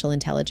artificial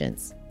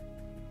intelligence.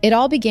 It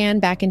all began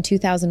back in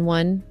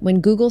 2001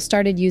 when Google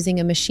started using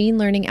a machine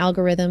learning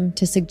algorithm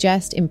to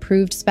suggest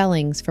improved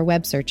spellings for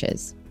web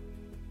searches.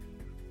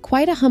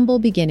 Quite a humble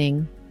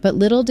beginning, but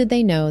little did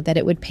they know that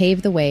it would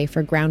pave the way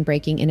for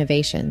groundbreaking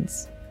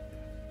innovations.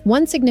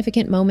 One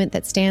significant moment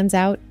that stands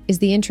out is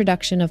the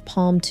introduction of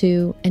Palm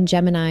 2 and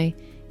Gemini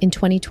in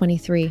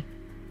 2023.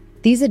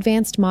 These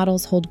advanced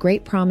models hold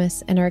great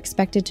promise and are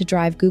expected to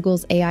drive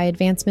Google's AI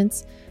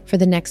advancements for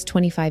the next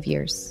 25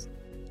 years.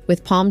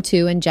 With Palm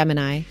 2 and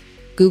Gemini,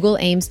 Google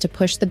aims to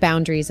push the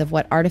boundaries of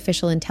what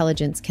artificial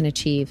intelligence can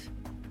achieve.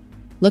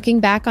 Looking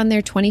back on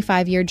their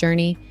 25-year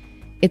journey,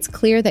 it's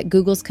clear that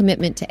Google's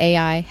commitment to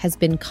AI has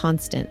been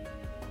constant.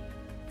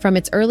 From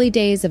its early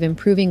days of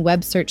improving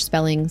web search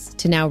spellings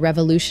to now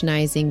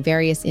revolutionizing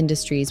various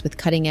industries with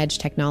cutting-edge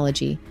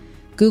technology,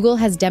 Google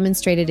has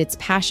demonstrated its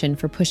passion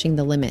for pushing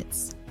the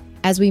limits.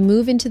 As we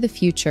move into the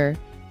future,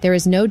 there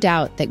is no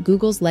doubt that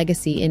Google's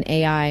legacy in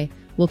AI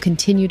will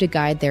continue to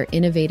guide their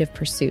innovative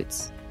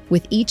pursuits.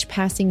 With each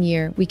passing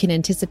year, we can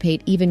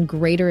anticipate even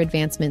greater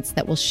advancements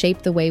that will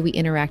shape the way we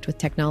interact with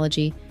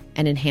technology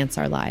and enhance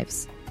our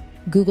lives.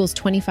 Google's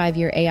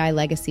 25-year AI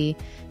legacy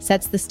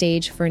sets the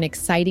stage for an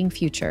exciting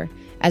future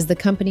as the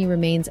company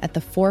remains at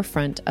the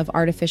forefront of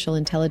artificial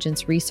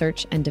intelligence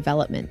research and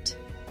development.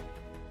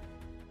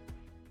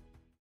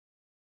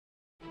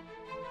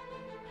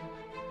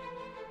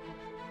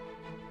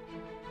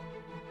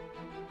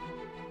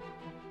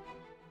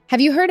 Have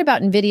you heard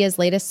about NVIDIA's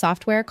latest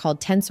software called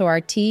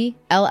TensorRT,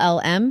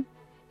 LLM?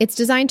 It's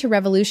designed to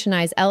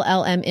revolutionize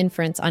LLM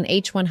inference on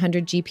H100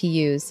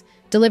 GPUs,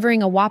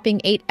 delivering a whopping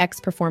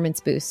 8x performance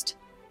boost.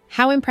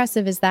 How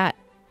impressive is that?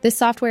 This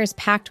software is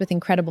packed with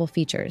incredible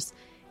features.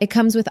 It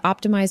comes with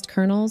optimized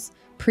kernels,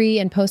 pre-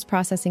 and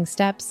post-processing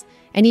steps,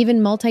 and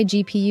even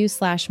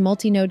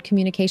multi-GPU/multi-node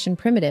communication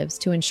primitives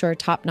to ensure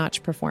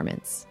top-notch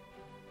performance.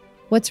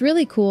 What's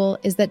really cool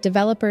is that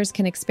developers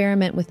can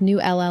experiment with new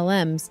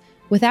LLMs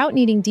without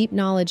needing deep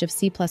knowledge of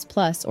C++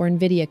 or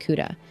NVIDIA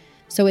CUDA,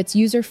 so it's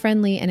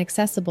user-friendly and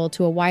accessible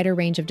to a wider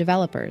range of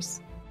developers.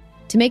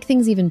 To make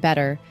things even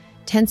better,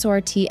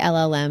 TensorRT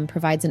LLM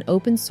provides an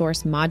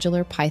open-source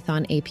modular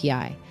Python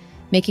API,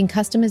 making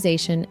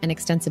customization and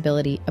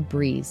extensibility a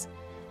breeze.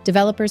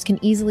 Developers can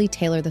easily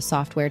tailor the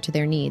software to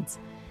their needs.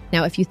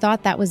 Now, if you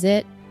thought that was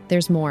it,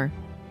 there's more.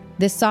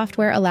 This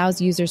software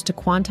allows users to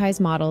quantize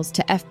models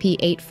to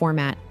FP8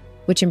 format,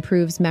 which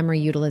improves memory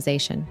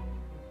utilization.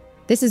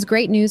 This is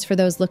great news for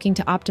those looking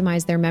to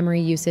optimize their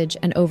memory usage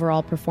and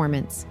overall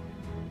performance.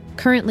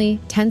 Currently,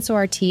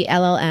 TensorRT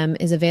LLM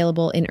is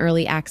available in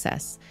early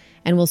access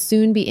and will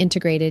soon be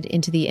integrated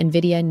into the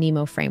NVIDIA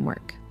NeMo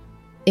framework.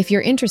 If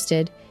you're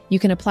interested, you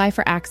can apply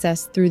for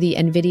access through the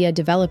NVIDIA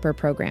Developer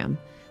Program,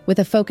 with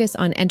a focus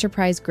on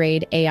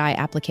enterprise-grade AI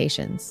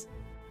applications.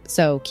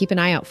 So keep an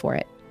eye out for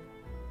it.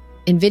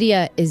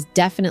 NVIDIA is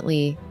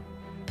definitely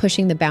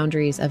pushing the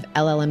boundaries of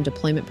LLM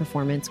deployment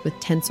performance with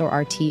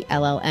TensorRT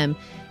LLM.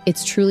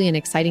 It's truly an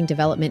exciting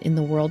development in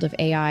the world of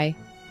AI.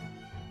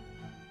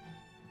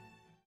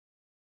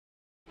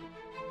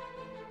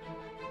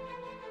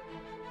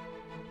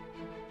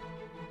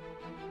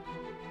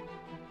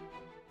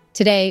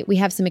 Today, we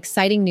have some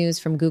exciting news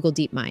from Google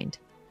DeepMind.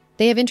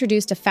 They have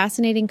introduced a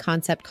fascinating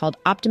concept called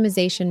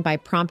optimization by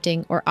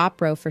prompting, or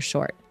OPRO for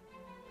short.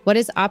 What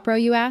is OPRO,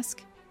 you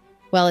ask?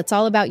 Well, it's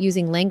all about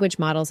using language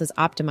models as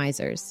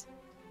optimizers.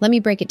 Let me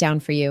break it down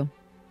for you.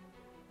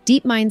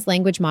 DeepMind's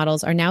language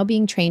models are now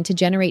being trained to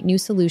generate new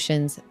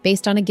solutions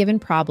based on a given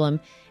problem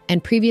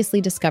and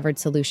previously discovered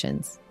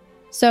solutions.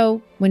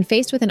 So, when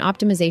faced with an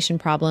optimization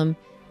problem,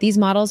 these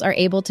models are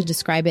able to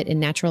describe it in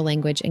natural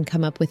language and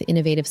come up with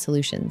innovative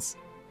solutions.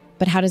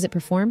 But how does it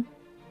perform?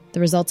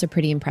 The results are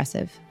pretty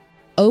impressive.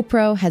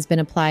 OPRO has been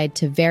applied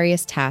to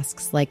various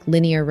tasks like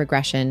linear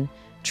regression,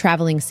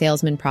 traveling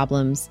salesman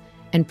problems,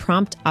 and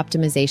prompt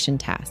optimization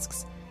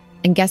tasks.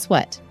 And guess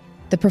what?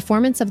 The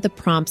performance of the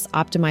prompts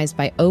optimized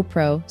by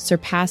OPRO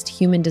surpassed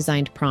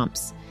human-designed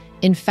prompts.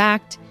 In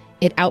fact,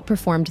 it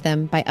outperformed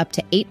them by up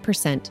to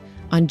 8%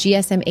 on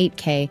GSM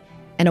 8K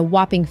and a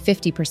whopping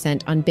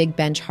 50% on Big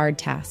Bench hard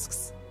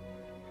tasks.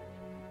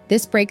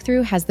 This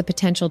breakthrough has the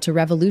potential to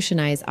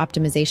revolutionize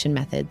optimization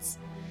methods.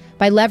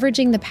 By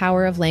leveraging the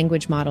power of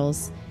language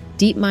models,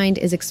 DeepMind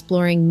is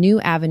exploring new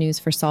avenues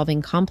for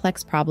solving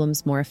complex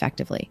problems more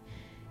effectively.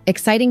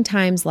 Exciting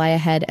times lie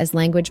ahead as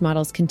language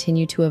models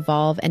continue to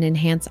evolve and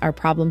enhance our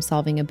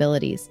problem-solving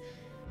abilities.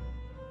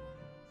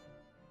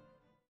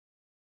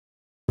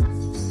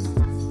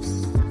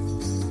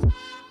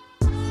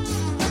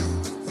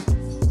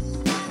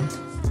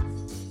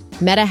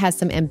 Meta has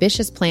some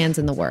ambitious plans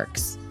in the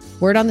works.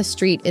 Word on the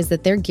street is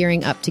that they're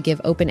gearing up to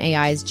give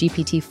OpenAI's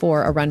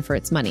GPT-4 a run for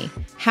its money.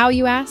 How,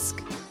 you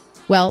ask?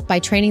 Well, by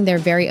training their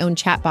very own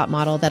chatbot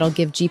model that'll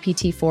give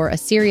GPT-4 a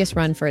serious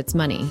run for its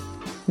money.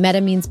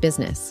 Meta means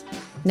business.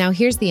 Now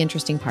here's the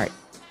interesting part.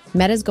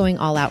 Meta's going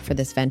all out for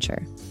this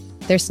venture.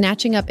 They're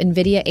snatching up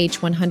NVIDIA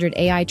H100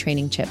 AI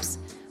training chips,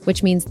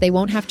 which means they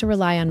won't have to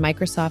rely on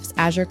Microsoft's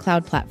Azure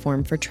cloud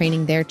platform for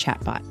training their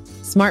chatbot.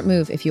 Smart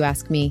move, if you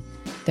ask me.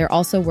 They're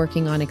also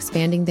working on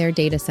expanding their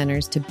data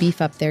centers to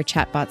beef up their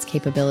chatbot's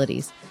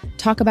capabilities.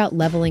 Talk about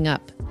leveling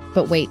up.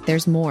 But wait,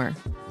 there's more.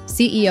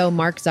 CEO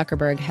Mark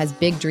Zuckerberg has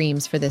big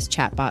dreams for this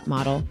chatbot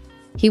model.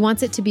 He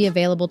wants it to be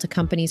available to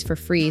companies for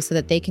free so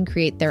that they can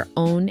create their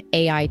own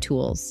AI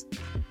tools.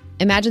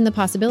 Imagine the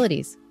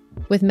possibilities.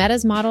 With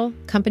Meta's model,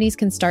 companies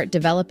can start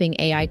developing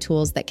AI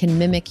tools that can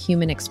mimic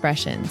human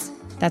expressions.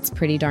 That's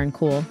pretty darn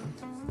cool.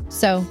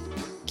 So,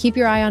 keep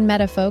your eye on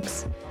Meta,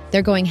 folks.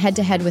 They're going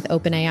head-to-head with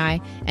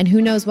OpenAI, and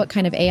who knows what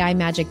kind of AI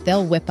magic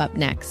they'll whip up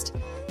next.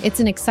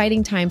 It's an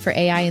exciting time for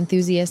AI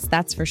enthusiasts,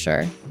 that's for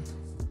sure.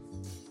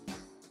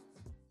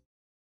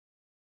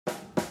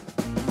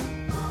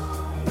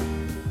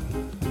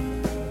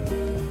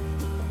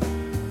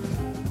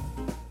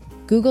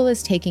 Google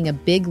is taking a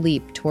big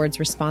leap towards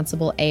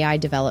responsible AI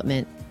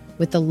development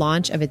with the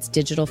launch of its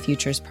Digital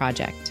Futures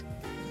project.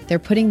 They're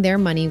putting their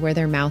money where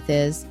their mouth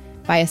is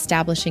by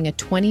establishing a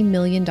 $20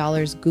 million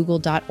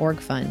Google.org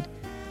fund,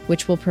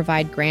 which will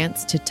provide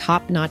grants to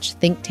top-notch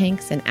think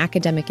tanks and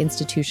academic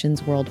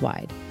institutions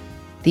worldwide.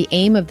 The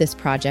aim of this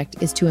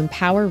project is to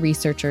empower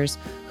researchers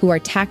who are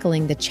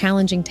tackling the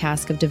challenging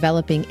task of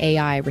developing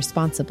AI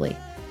responsibly.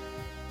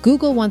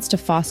 Google wants to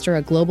foster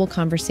a global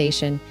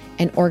conversation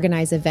and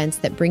organize events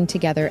that bring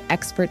together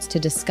experts to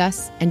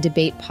discuss and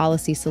debate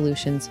policy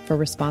solutions for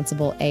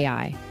responsible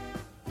AI.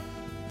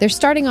 They're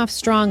starting off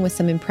strong with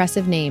some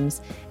impressive names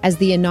as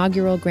the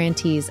inaugural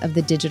grantees of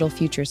the Digital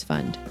Futures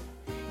Fund.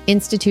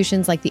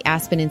 Institutions like the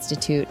Aspen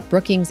Institute,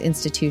 Brookings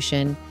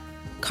Institution,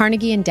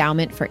 Carnegie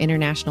Endowment for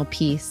International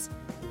Peace,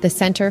 the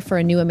Center for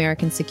a New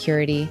American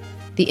Security,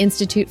 the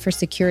Institute for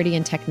Security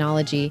and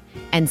Technology,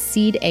 and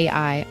Seed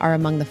AI are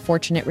among the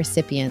fortunate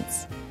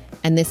recipients,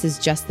 and this is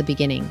just the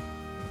beginning.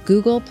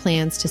 Google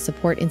plans to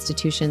support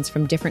institutions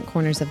from different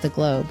corners of the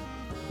globe.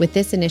 With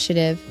this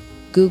initiative,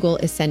 Google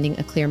is sending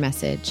a clear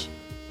message.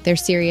 They're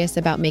serious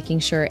about making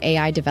sure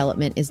AI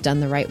development is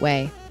done the right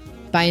way.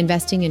 By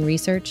investing in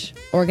research,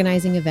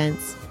 organizing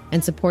events,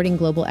 and supporting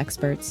global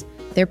experts,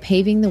 they're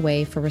paving the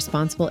way for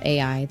responsible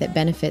AI that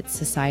benefits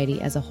society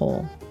as a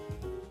whole.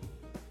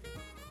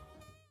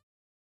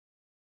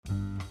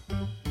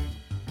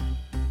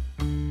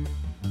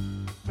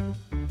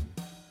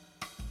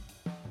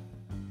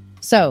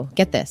 So,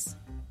 get this.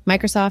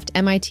 Microsoft,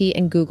 MIT,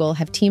 and Google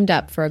have teamed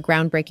up for a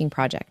groundbreaking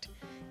project.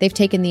 They've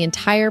taken the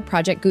entire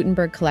Project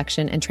Gutenberg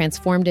collection and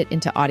transformed it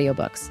into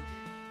audiobooks.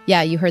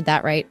 Yeah, you heard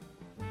that right.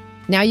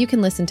 Now you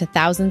can listen to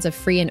thousands of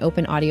free and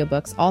open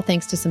audiobooks, all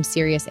thanks to some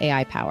serious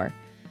AI power.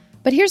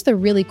 But here's the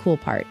really cool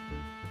part.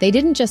 They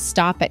didn't just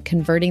stop at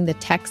converting the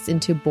text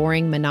into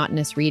boring,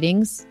 monotonous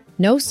readings.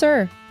 No,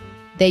 sir.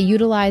 They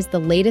utilized the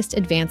latest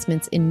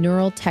advancements in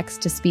neural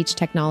text-to-speech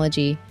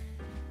technology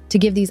to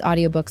give these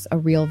audiobooks a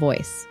real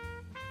voice.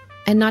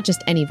 And not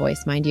just any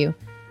voice, mind you.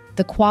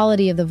 The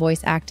quality of the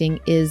voice acting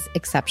is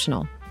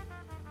exceptional.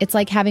 It's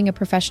like having a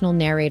professional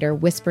narrator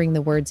whispering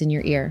the words in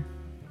your ear.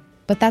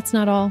 But that's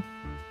not all.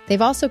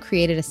 They've also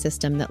created a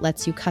system that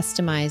lets you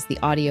customize the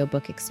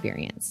audiobook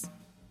experience.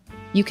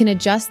 You can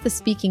adjust the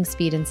speaking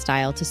speed and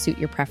style to suit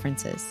your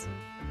preferences.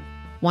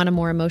 Want a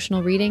more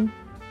emotional reading?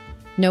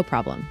 No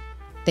problem.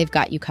 They've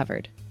got you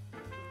covered.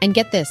 And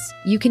get this,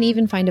 you can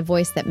even find a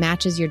voice that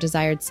matches your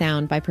desired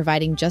sound by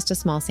providing just a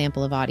small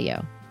sample of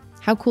audio.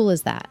 How cool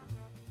is that?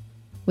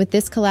 With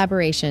this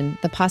collaboration,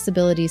 the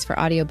possibilities for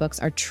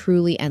audiobooks are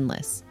truly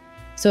endless.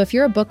 So if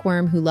you're a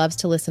bookworm who loves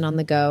to listen on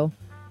the go,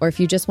 or if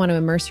you just want to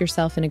immerse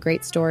yourself in a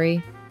great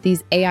story,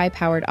 these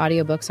AI-powered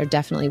audiobooks are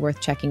definitely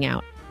worth checking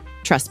out.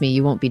 Trust me,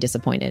 you won't be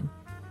disappointed.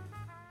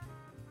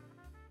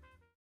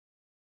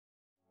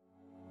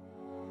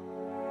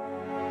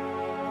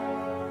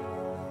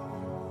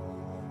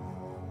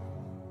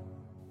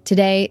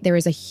 Today, there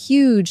is a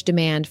huge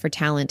demand for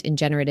talent in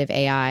generative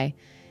AI.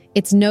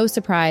 It's no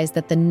surprise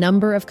that the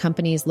number of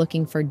companies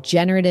looking for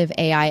generative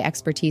AI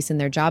expertise in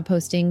their job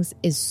postings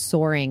is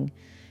soaring.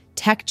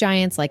 Tech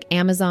giants like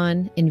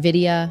Amazon,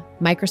 NVIDIA,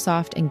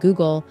 Microsoft, and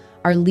Google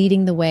are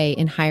leading the way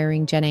in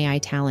hiring Gen AI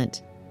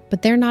talent.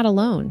 But they're not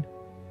alone.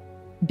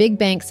 Big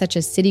banks such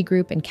as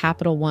Citigroup and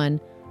Capital One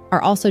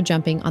are also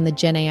jumping on the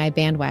Gen AI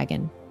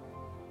bandwagon.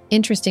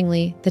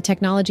 Interestingly, the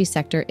technology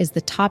sector is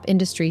the top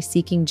industry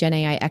seeking Gen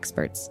AI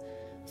experts,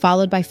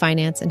 followed by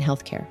finance and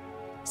healthcare.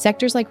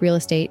 Sectors like real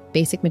estate,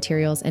 basic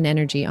materials, and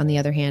energy, on the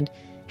other hand,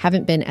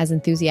 haven't been as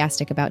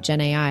enthusiastic about Gen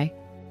AI.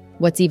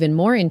 What's even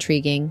more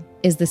intriguing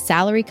is the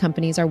salary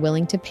companies are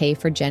willing to pay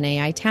for Gen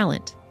AI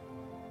talent.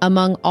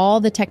 Among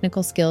all the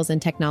technical skills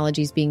and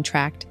technologies being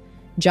tracked,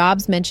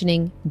 jobs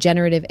mentioning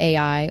generative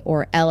AI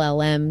or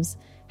LLMs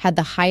had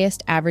the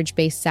highest average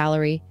base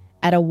salary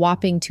at a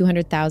whopping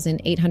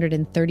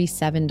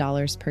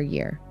 $200,837 per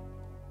year.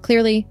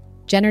 Clearly,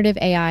 generative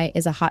AI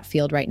is a hot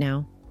field right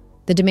now.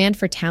 The demand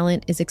for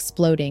talent is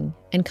exploding,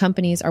 and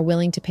companies are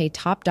willing to pay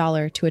top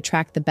dollar to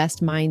attract the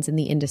best minds in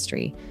the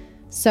industry.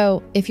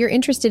 So, if you're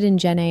interested in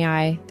Gen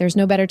AI, there's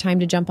no better time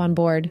to jump on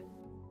board.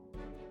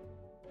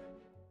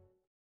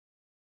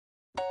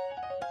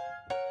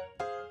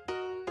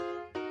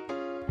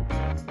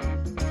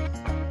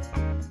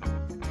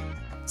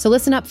 So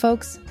listen up,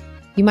 folks.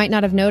 You might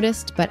not have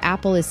noticed, but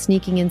Apple is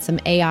sneaking in some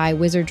AI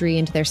wizardry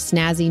into their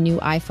snazzy new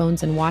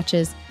iPhones and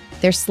watches.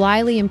 They're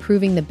slyly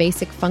improving the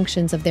basic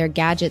functions of their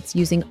gadgets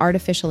using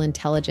artificial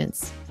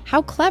intelligence.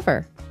 How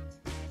clever!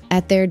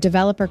 At their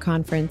developer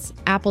conference,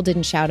 Apple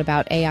didn't shout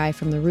about AI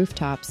from the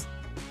rooftops.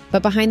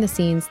 But behind the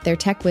scenes, their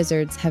tech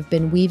wizards have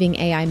been weaving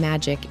AI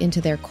magic into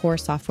their core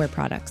software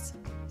products.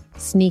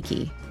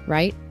 Sneaky,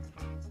 right?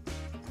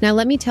 Now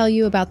let me tell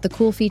you about the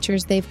cool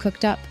features they've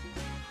cooked up.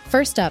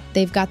 First up,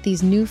 they've got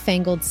these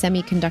newfangled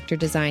semiconductor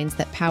designs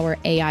that power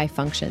AI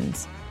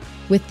functions.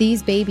 With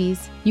these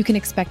babies, you can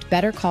expect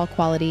better call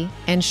quality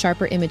and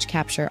sharper image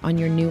capture on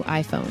your new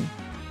iPhone.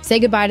 Say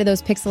goodbye to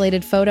those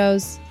pixelated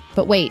photos.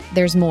 But wait,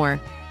 there's more.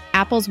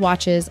 Apple's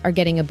watches are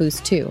getting a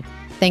boost too,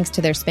 thanks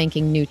to their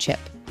spanking new chip.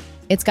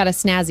 It's got a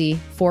snazzy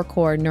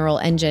 4-core neural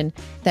engine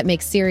that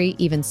makes Siri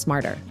even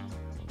smarter.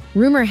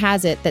 Rumor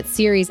has it that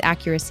Siri's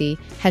accuracy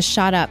has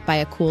shot up by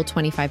a cool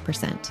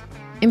 25%.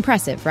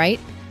 Impressive, right?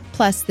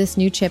 Plus, this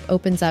new chip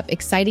opens up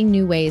exciting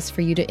new ways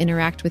for you to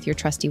interact with your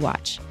trusty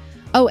watch.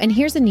 Oh, and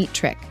here's a neat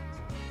trick.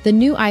 The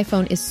new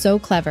iPhone is so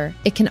clever,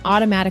 it can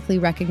automatically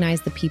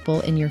recognize the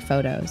people in your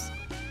photos.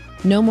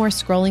 No more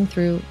scrolling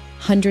through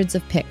hundreds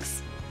of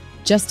pics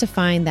just to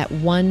find that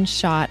one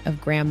shot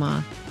of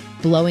grandma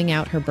blowing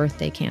out her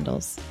birthday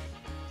candles.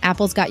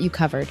 Apple's got you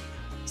covered.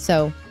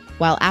 So,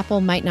 while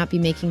Apple might not be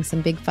making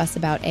some big fuss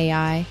about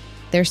AI,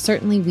 they're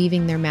certainly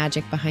weaving their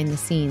magic behind the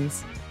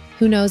scenes.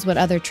 Who knows what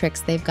other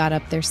tricks they've got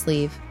up their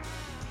sleeve?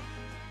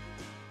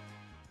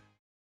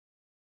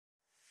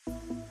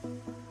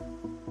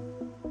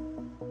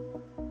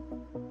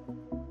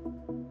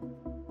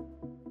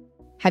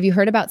 Have you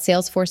heard about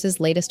Salesforce's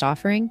latest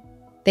offering?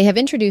 They have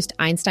introduced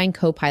Einstein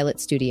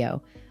Copilot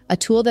Studio, a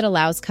tool that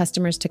allows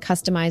customers to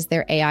customize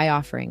their AI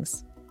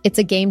offerings. It's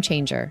a game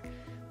changer.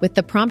 With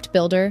the prompt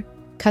builder,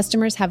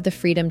 customers have the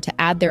freedom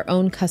to add their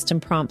own custom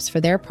prompts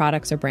for their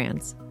products or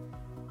brands.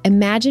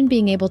 Imagine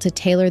being able to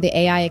tailor the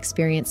AI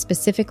experience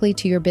specifically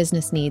to your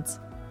business needs.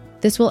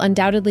 This will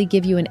undoubtedly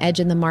give you an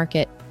edge in the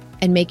market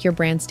and make your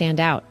brand stand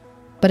out.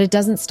 But it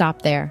doesn't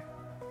stop there.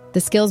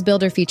 The Skills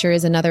Builder feature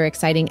is another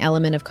exciting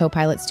element of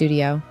Copilot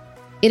Studio.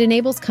 It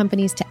enables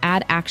companies to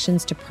add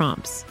actions to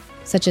prompts,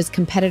 such as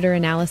competitor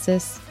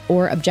analysis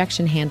or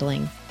objection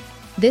handling.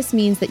 This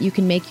means that you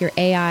can make your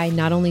AI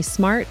not only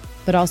smart,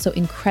 but also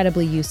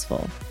incredibly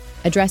useful,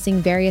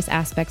 addressing various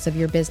aspects of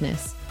your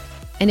business.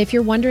 And if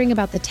you're wondering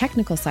about the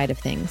technical side of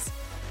things,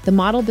 the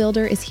Model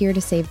Builder is here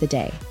to save the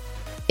day.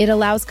 It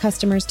allows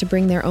customers to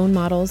bring their own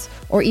models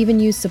or even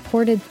use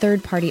supported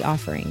third-party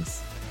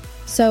offerings.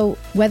 So,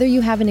 whether you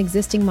have an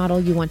existing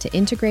model you want to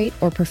integrate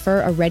or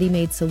prefer a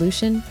ready-made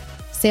solution,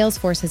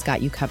 Salesforce has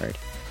got you covered.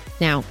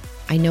 Now,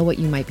 I know what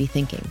you might be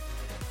thinking.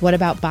 What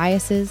about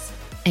biases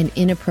and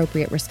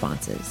inappropriate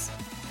responses?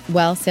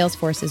 Well,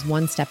 Salesforce is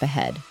one step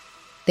ahead.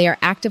 They are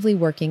actively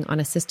working on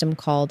a system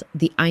called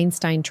the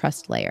Einstein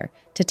Trust Layer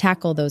to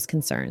tackle those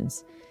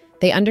concerns.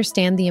 They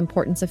understand the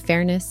importance of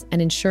fairness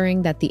and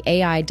ensuring that the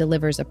AI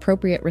delivers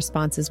appropriate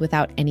responses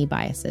without any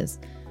biases.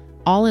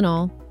 All in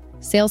all,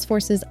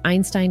 Salesforce's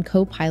Einstein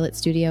Copilot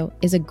Studio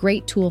is a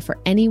great tool for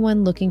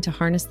anyone looking to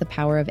harness the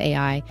power of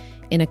AI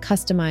in a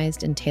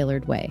customized and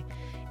tailored way.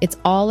 It's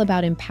all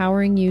about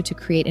empowering you to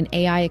create an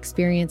AI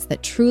experience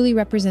that truly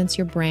represents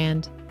your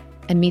brand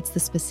and meets the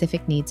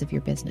specific needs of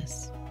your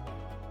business.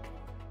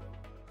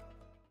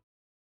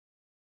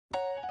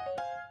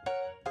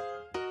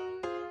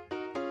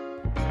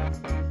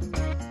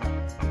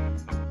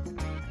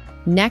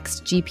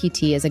 Next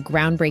GPT is a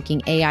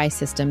groundbreaking AI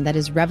system that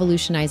is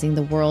revolutionizing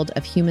the world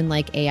of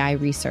human-like AI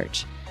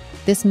research.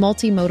 This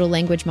multimodal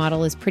language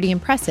model is pretty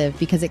impressive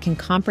because it can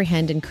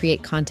comprehend and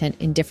create content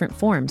in different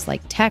forms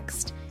like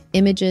text,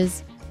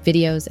 images,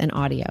 videos, and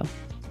audio.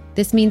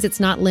 This means it's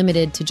not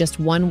limited to just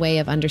one way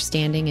of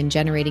understanding and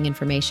generating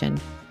information,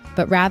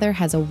 but rather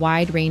has a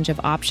wide range of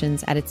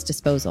options at its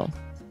disposal.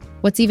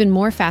 What's even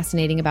more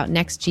fascinating about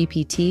Next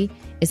GPT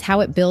is how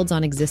it builds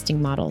on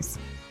existing models.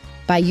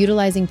 By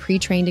utilizing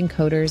pre-trained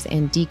encoders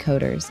and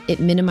decoders, it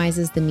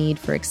minimizes the need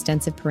for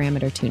extensive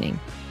parameter tuning.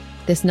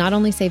 This not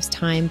only saves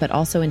time, but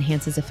also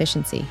enhances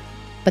efficiency.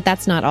 But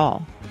that's not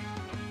all.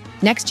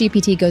 Next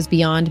GPT goes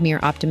beyond mere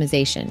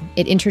optimization.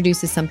 It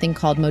introduces something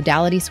called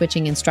modality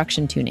switching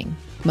instruction tuning,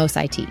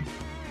 MOSIT.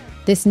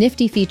 This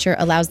nifty feature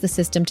allows the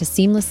system to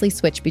seamlessly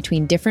switch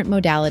between different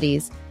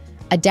modalities,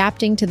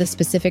 adapting to the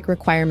specific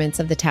requirements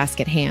of the task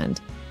at hand.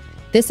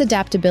 This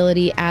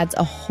adaptability adds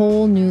a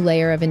whole new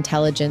layer of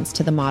intelligence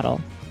to the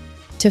model.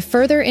 To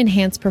further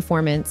enhance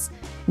performance,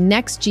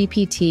 Next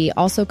GPT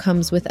also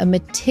comes with a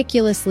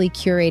meticulously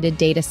curated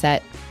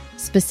dataset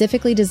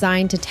specifically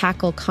designed to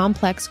tackle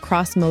complex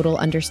cross-modal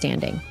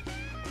understanding.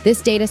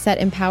 This dataset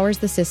empowers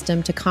the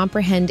system to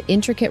comprehend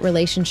intricate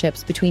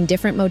relationships between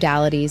different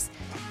modalities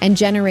and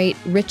generate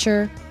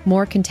richer,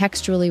 more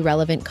contextually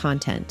relevant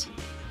content.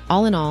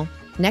 All in all,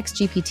 Next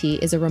GPT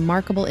is a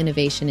remarkable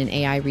innovation in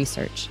AI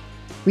research,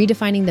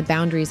 redefining the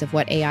boundaries of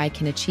what AI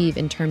can achieve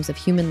in terms of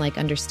human-like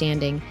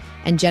understanding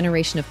and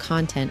generation of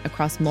content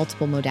across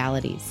multiple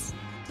modalities.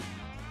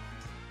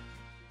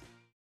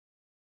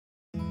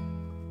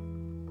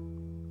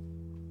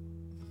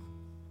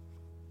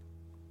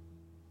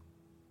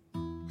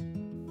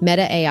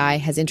 Meta AI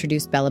has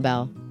introduced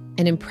Bellabel,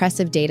 an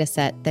impressive data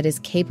set that is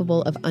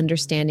capable of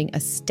understanding a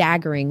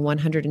staggering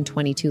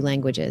 122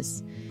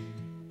 languages.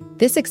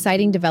 This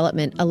exciting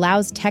development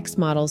allows text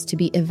models to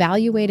be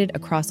evaluated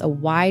across a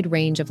wide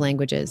range of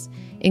languages,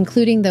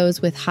 including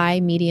those with high,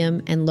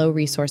 medium, and low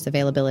resource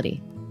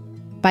availability.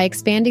 By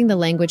expanding the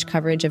language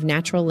coverage of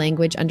natural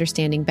language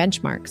understanding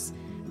benchmarks,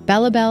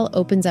 Bellabel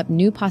opens up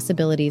new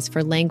possibilities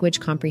for language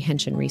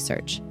comprehension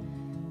research.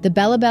 The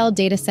Bellabel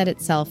dataset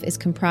itself is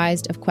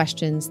comprised of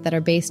questions that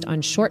are based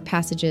on short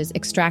passages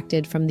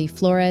extracted from the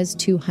Flores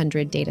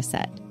 200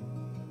 dataset.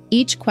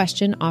 Each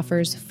question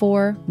offers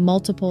 4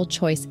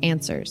 multiple-choice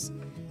answers,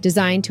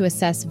 designed to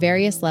assess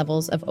various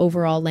levels of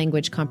overall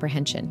language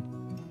comprehension.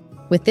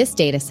 With this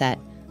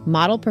dataset,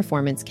 model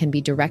performance can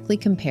be directly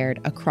compared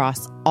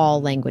across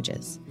all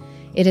languages.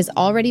 It has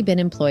already been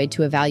employed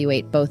to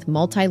evaluate both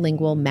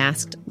multilingual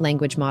masked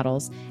language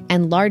models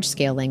and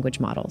large-scale language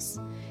models.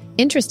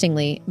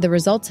 Interestingly, the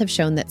results have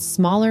shown that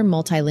smaller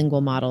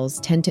multilingual models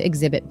tend to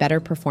exhibit better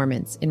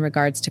performance in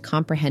regards to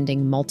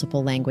comprehending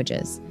multiple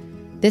languages.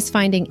 This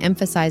finding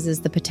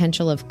emphasizes the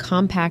potential of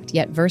compact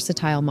yet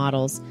versatile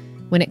models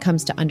when it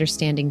comes to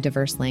understanding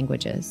diverse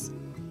languages.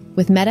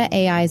 With Meta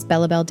AI's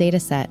Bellabel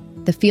dataset,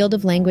 the field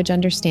of language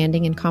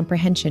understanding and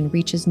comprehension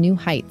reaches new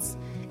heights,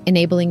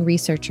 enabling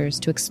researchers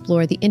to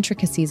explore the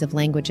intricacies of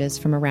languages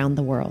from around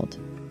the world.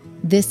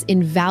 This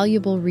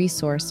invaluable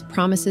resource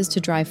promises to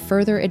drive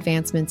further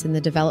advancements in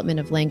the development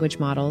of language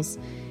models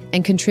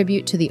and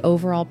contribute to the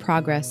overall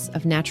progress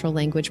of natural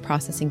language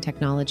processing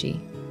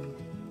technology.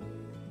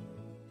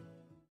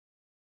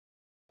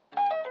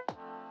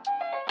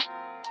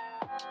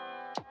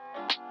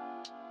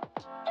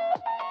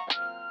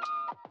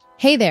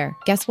 Hey there,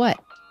 guess what?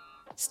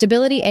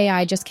 Stability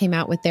AI just came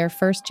out with their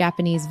first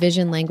Japanese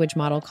vision language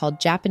model called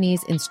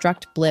Japanese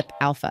Instruct Blip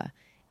Alpha.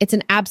 It's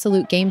an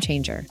absolute game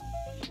changer.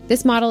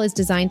 This model is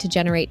designed to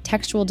generate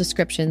textual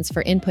descriptions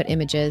for input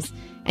images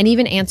and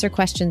even answer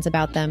questions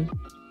about them.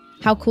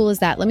 How cool is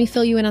that? Let me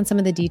fill you in on some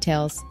of the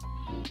details.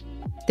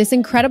 This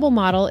incredible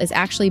model is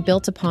actually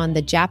built upon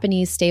the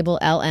Japanese stable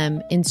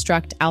LM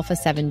Instruct Alpha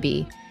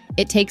 7B.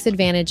 It takes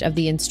advantage of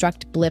the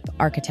Instruct Blip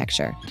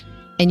architecture.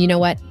 And you know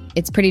what?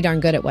 It's pretty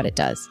darn good at what it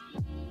does.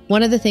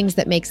 One of the things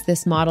that makes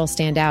this model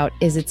stand out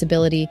is its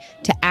ability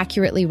to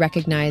accurately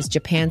recognize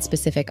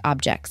Japan-specific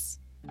objects.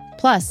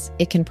 Plus,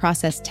 it can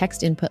process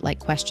text input like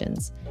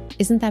questions.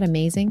 Isn't that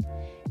amazing?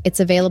 It's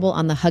available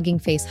on the Hugging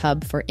Face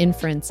Hub for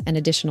inference and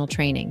additional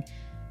training.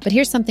 But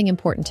here's something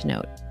important to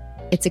note.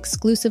 It's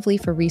exclusively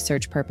for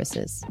research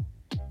purposes.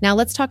 Now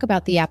let's talk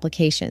about the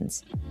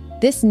applications.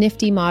 This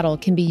nifty model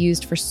can be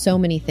used for so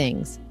many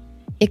things.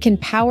 It can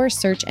power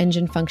search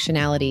engine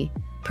functionality,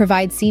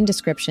 provide scene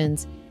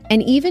descriptions,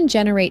 and even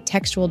generate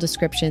textual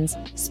descriptions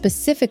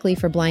specifically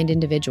for blind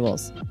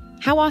individuals.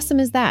 How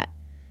awesome is that?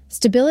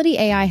 Stability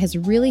AI has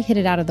really hit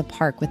it out of the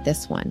park with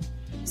this one.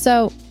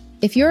 So,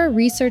 if you're a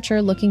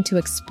researcher looking to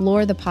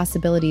explore the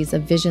possibilities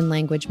of vision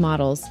language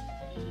models,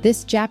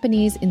 this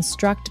Japanese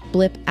Instruct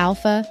Blip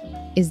Alpha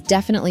is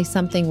definitely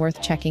something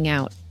worth checking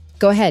out.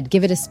 Go ahead,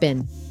 give it a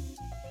spin.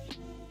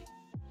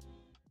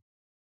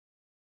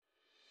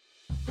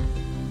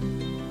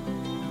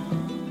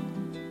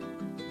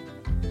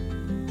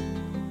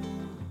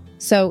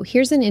 So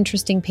here's an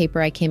interesting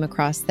paper I came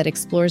across that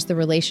explores the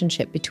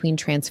relationship between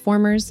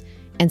transformers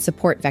and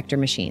support vector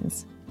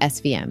machines,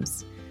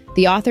 SVMs.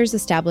 The authors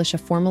establish a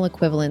formal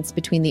equivalence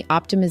between the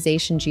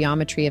optimization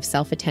geometry of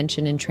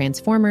self-attention in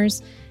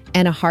transformers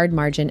and a hard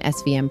margin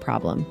SVM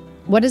problem.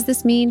 What does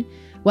this mean?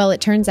 Well,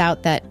 it turns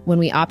out that when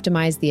we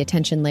optimize the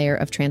attention layer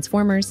of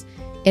transformers,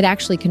 it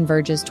actually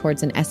converges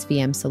towards an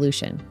SVM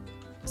solution.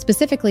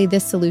 Specifically,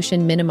 this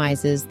solution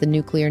minimizes the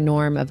nuclear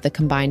norm of the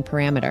combined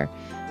parameter,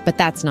 but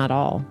that's not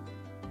all.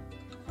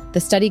 The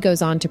study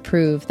goes on to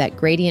prove that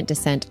gradient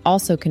descent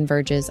also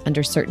converges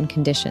under certain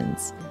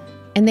conditions.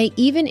 And they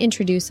even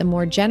introduce a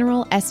more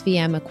general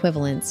SVM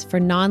equivalence for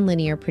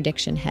nonlinear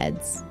prediction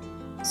heads.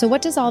 So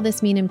what does all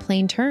this mean in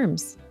plain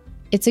terms?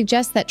 It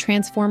suggests that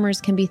transformers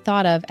can be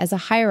thought of as a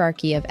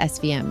hierarchy of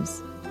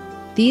SVMs.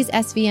 These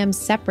SVMs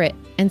separate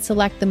and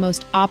select the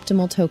most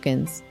optimal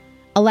tokens,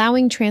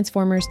 allowing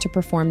transformers to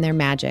perform their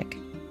magic.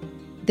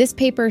 This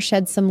paper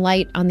sheds some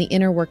light on the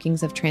inner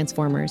workings of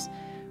transformers,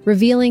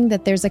 revealing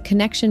that there's a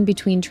connection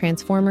between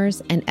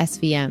transformers and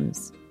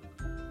SVMs.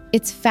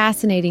 It's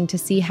fascinating to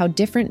see how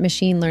different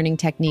machine learning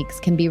techniques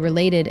can be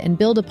related and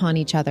build upon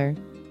each other.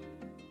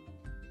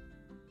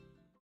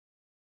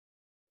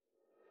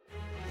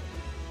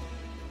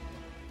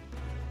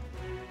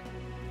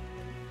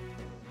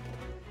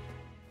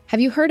 Have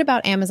you heard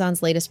about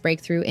Amazon's latest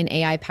breakthrough in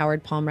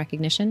AI-powered palm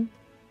recognition?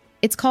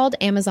 It's called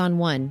Amazon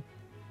One,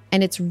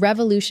 and it's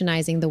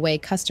revolutionizing the way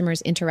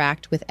customers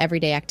interact with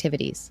everyday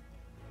activities.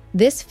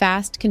 This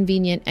fast,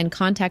 convenient, and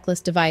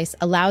contactless device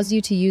allows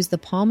you to use the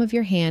palm of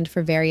your hand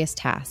for various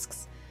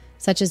tasks,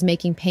 such as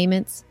making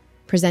payments,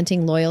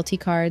 presenting loyalty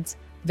cards,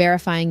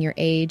 verifying your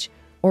age,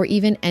 or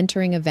even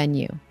entering a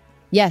venue.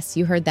 Yes,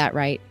 you heard that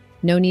right.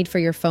 No need for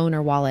your phone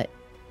or wallet.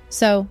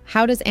 So,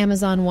 how does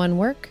Amazon One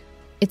work?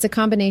 It's a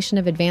combination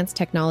of advanced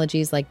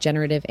technologies like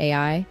generative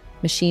AI,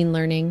 machine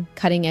learning,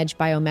 cutting-edge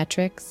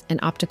biometrics, and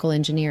optical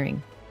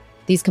engineering.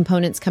 These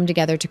components come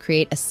together to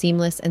create a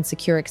seamless and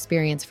secure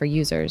experience for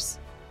users.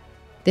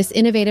 This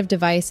innovative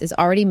device is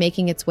already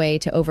making its way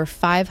to over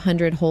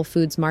 500 Whole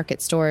Foods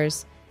Market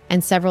stores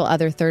and several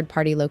other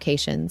third-party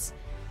locations,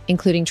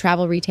 including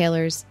travel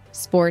retailers,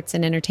 sports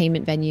and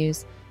entertainment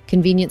venues,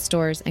 convenience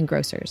stores, and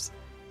grocers.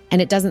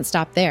 And it doesn't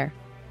stop there.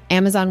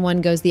 Amazon One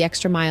goes the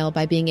extra mile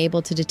by being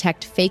able to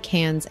detect fake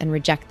hands and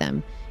reject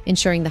them,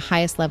 ensuring the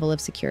highest level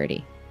of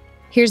security.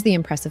 Here's the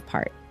impressive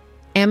part.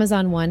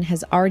 Amazon One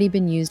has already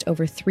been used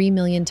over 3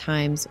 million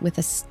times with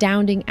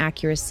astounding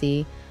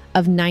accuracy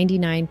of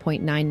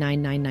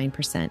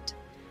 99.9999%.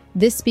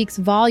 This speaks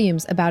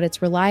volumes about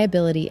its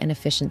reliability and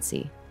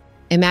efficiency.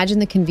 Imagine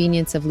the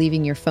convenience of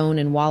leaving your phone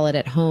and wallet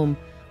at home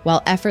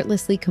while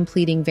effortlessly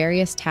completing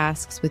various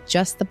tasks with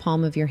just the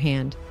palm of your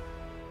hand.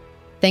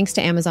 Thanks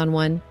to Amazon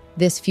One,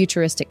 This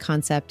futuristic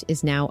concept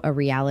is now a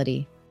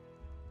reality.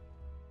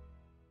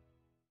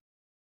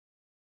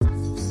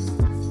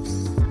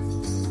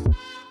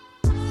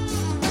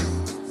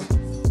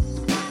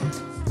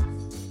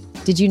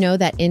 Did you know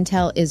that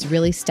Intel is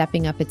really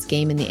stepping up its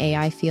game in the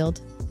AI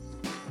field?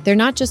 They're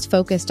not just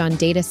focused on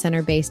data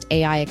center-based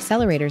AI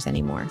accelerators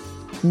anymore.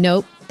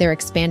 Nope, they're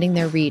expanding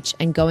their reach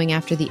and going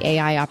after the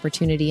AI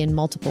opportunity in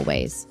multiple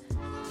ways.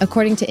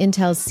 According to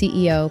Intel's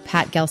CEO,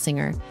 Pat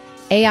Gelsinger,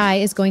 AI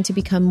is going to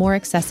become more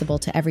accessible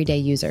to everyday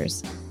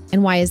users.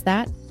 And why is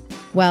that?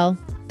 Well,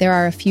 there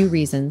are a few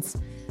reasons.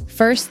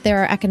 First,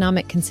 there are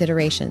economic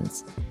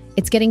considerations.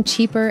 It's getting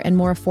cheaper and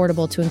more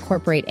affordable to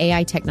incorporate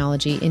AI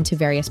technology into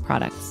various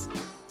products.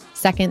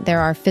 Second, there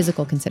are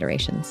physical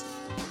considerations.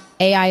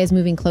 AI is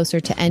moving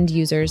closer to end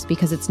users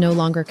because it's no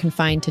longer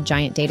confined to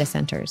giant data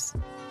centers.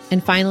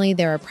 And finally,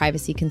 there are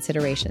privacy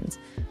considerations.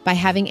 By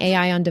having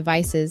AI on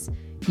devices,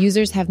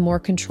 users have more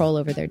control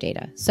over their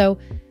data. So,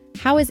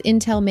 how is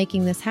Intel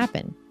making this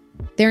happen?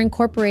 They're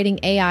incorporating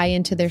AI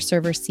into their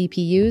server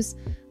CPUs,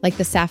 like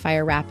the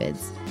Sapphire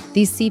Rapids.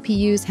 These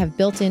CPUs have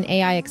built-in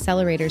AI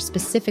accelerators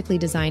specifically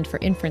designed for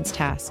inference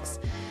tasks.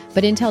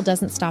 But Intel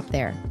doesn't stop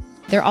there.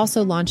 They're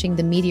also launching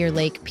the Meteor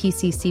Lake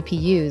PC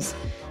CPUs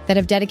that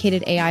have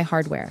dedicated AI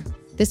hardware.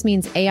 This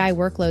means AI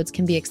workloads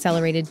can be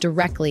accelerated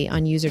directly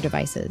on user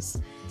devices.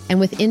 And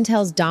with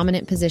Intel's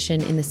dominant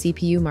position in the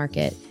CPU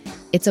market,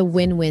 it's a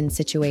win-win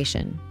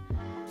situation.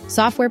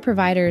 Software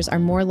providers are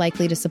more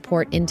likely to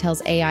support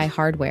Intel's AI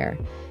hardware,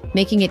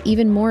 making it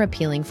even more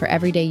appealing for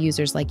everyday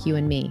users like you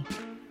and me.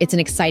 It's an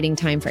exciting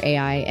time for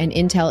AI, and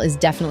Intel is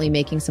definitely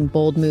making some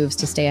bold moves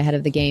to stay ahead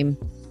of the game.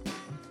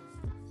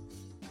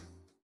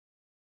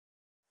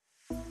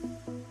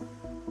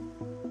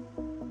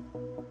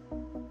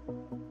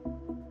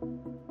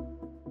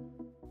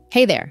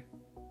 Hey there.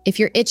 If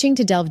you're itching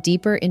to delve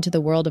deeper into the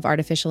world of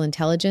artificial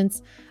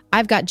intelligence,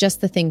 I've got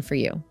just the thing for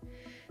you.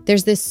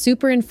 There's this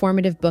super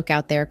informative book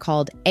out there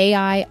called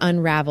AI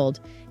Unraveled,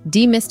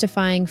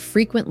 Demystifying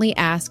Frequently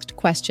Asked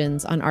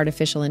Questions on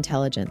Artificial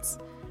Intelligence.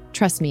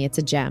 Trust me, it's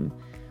a gem.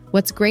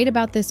 What's great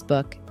about this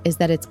book is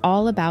that it's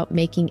all about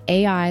making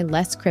AI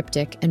less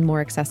cryptic and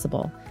more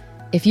accessible.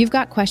 If you've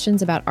got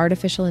questions about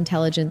artificial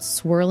intelligence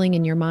swirling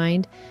in your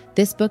mind,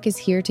 this book is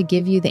here to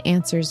give you the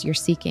answers you're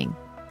seeking.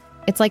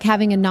 It's like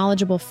having a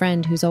knowledgeable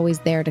friend who's always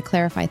there to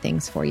clarify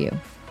things for you.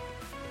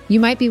 You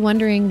might be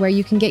wondering where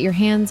you can get your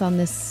hands on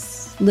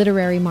this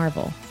literary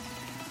marvel.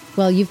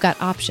 Well, you've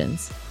got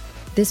options.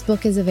 This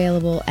book is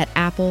available at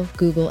Apple,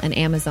 Google, and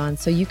Amazon,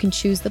 so you can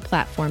choose the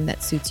platform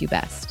that suits you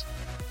best.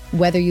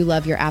 Whether you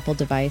love your Apple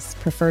device,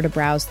 prefer to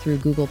browse through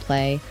Google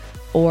Play,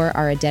 or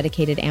are a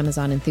dedicated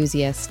Amazon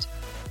enthusiast,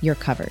 you're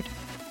covered.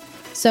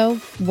 So,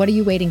 what are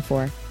you waiting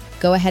for?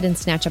 Go ahead and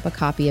snatch up a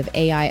copy of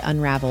AI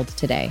Unraveled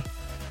today.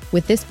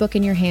 With this book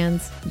in your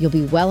hands, you'll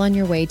be well on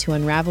your way to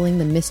unraveling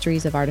the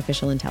mysteries of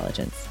artificial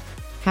intelligence.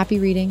 Happy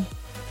reading.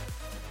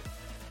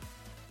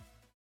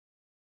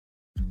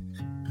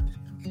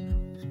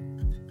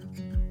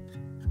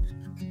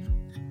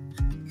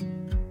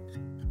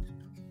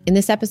 In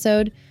this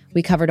episode,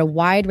 we covered a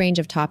wide range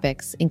of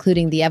topics,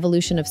 including the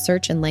evolution of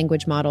search and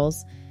language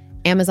models,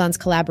 Amazon's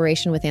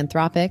collaboration with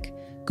Anthropic,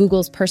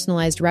 Google's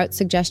personalized route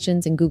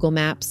suggestions in Google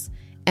Maps,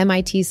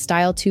 MIT's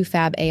Style 2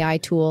 Fab AI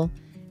tool,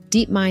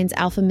 DeepMind's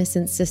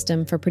AlphaMiscent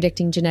system for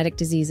predicting genetic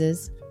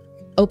diseases,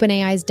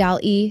 OpenAI's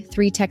DALL-E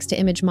 3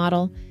 text-to-image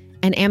model,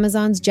 and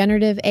Amazon's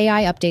generative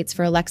AI updates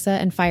for Alexa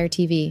and Fire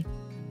TV.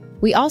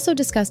 We also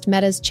discussed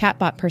Meta's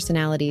chatbot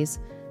personalities,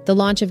 the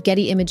launch of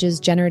Getty Images'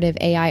 generative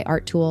AI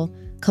art tool,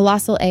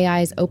 Colossal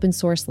AI's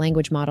open-source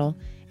language model,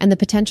 and the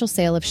potential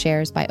sale of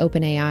shares by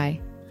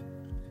OpenAI.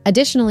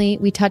 Additionally,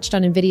 we touched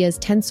on NVIDIA's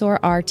Tensor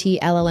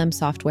RT LLM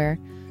software,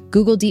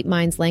 Google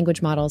DeepMind's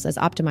language models as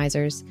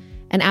optimizers,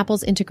 and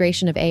Apple's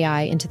integration of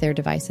AI into their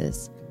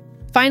devices.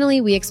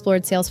 Finally, we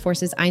explored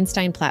Salesforce's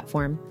Einstein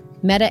platform,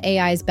 Meta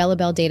AI's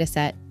Bellabel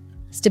dataset,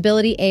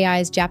 Stability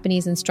AI's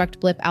Japanese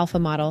Instruct Blip alpha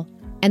model,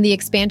 and the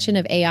expansion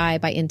of AI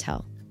by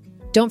Intel.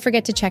 Don't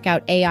forget to check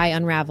out AI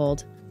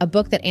Unraveled, a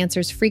book that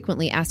answers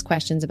frequently asked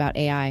questions about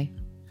AI.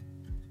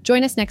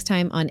 Join us next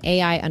time on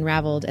AI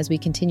Unraveled as we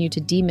continue to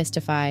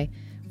demystify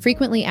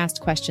frequently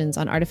asked questions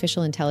on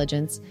artificial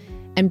intelligence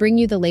and bring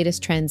you the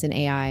latest trends in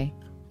AI,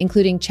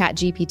 including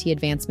ChatGPT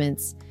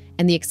advancements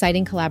and the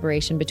exciting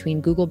collaboration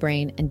between Google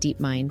Brain and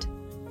DeepMind.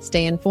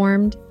 Stay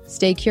informed,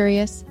 stay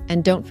curious,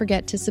 and don't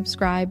forget to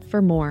subscribe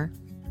for more.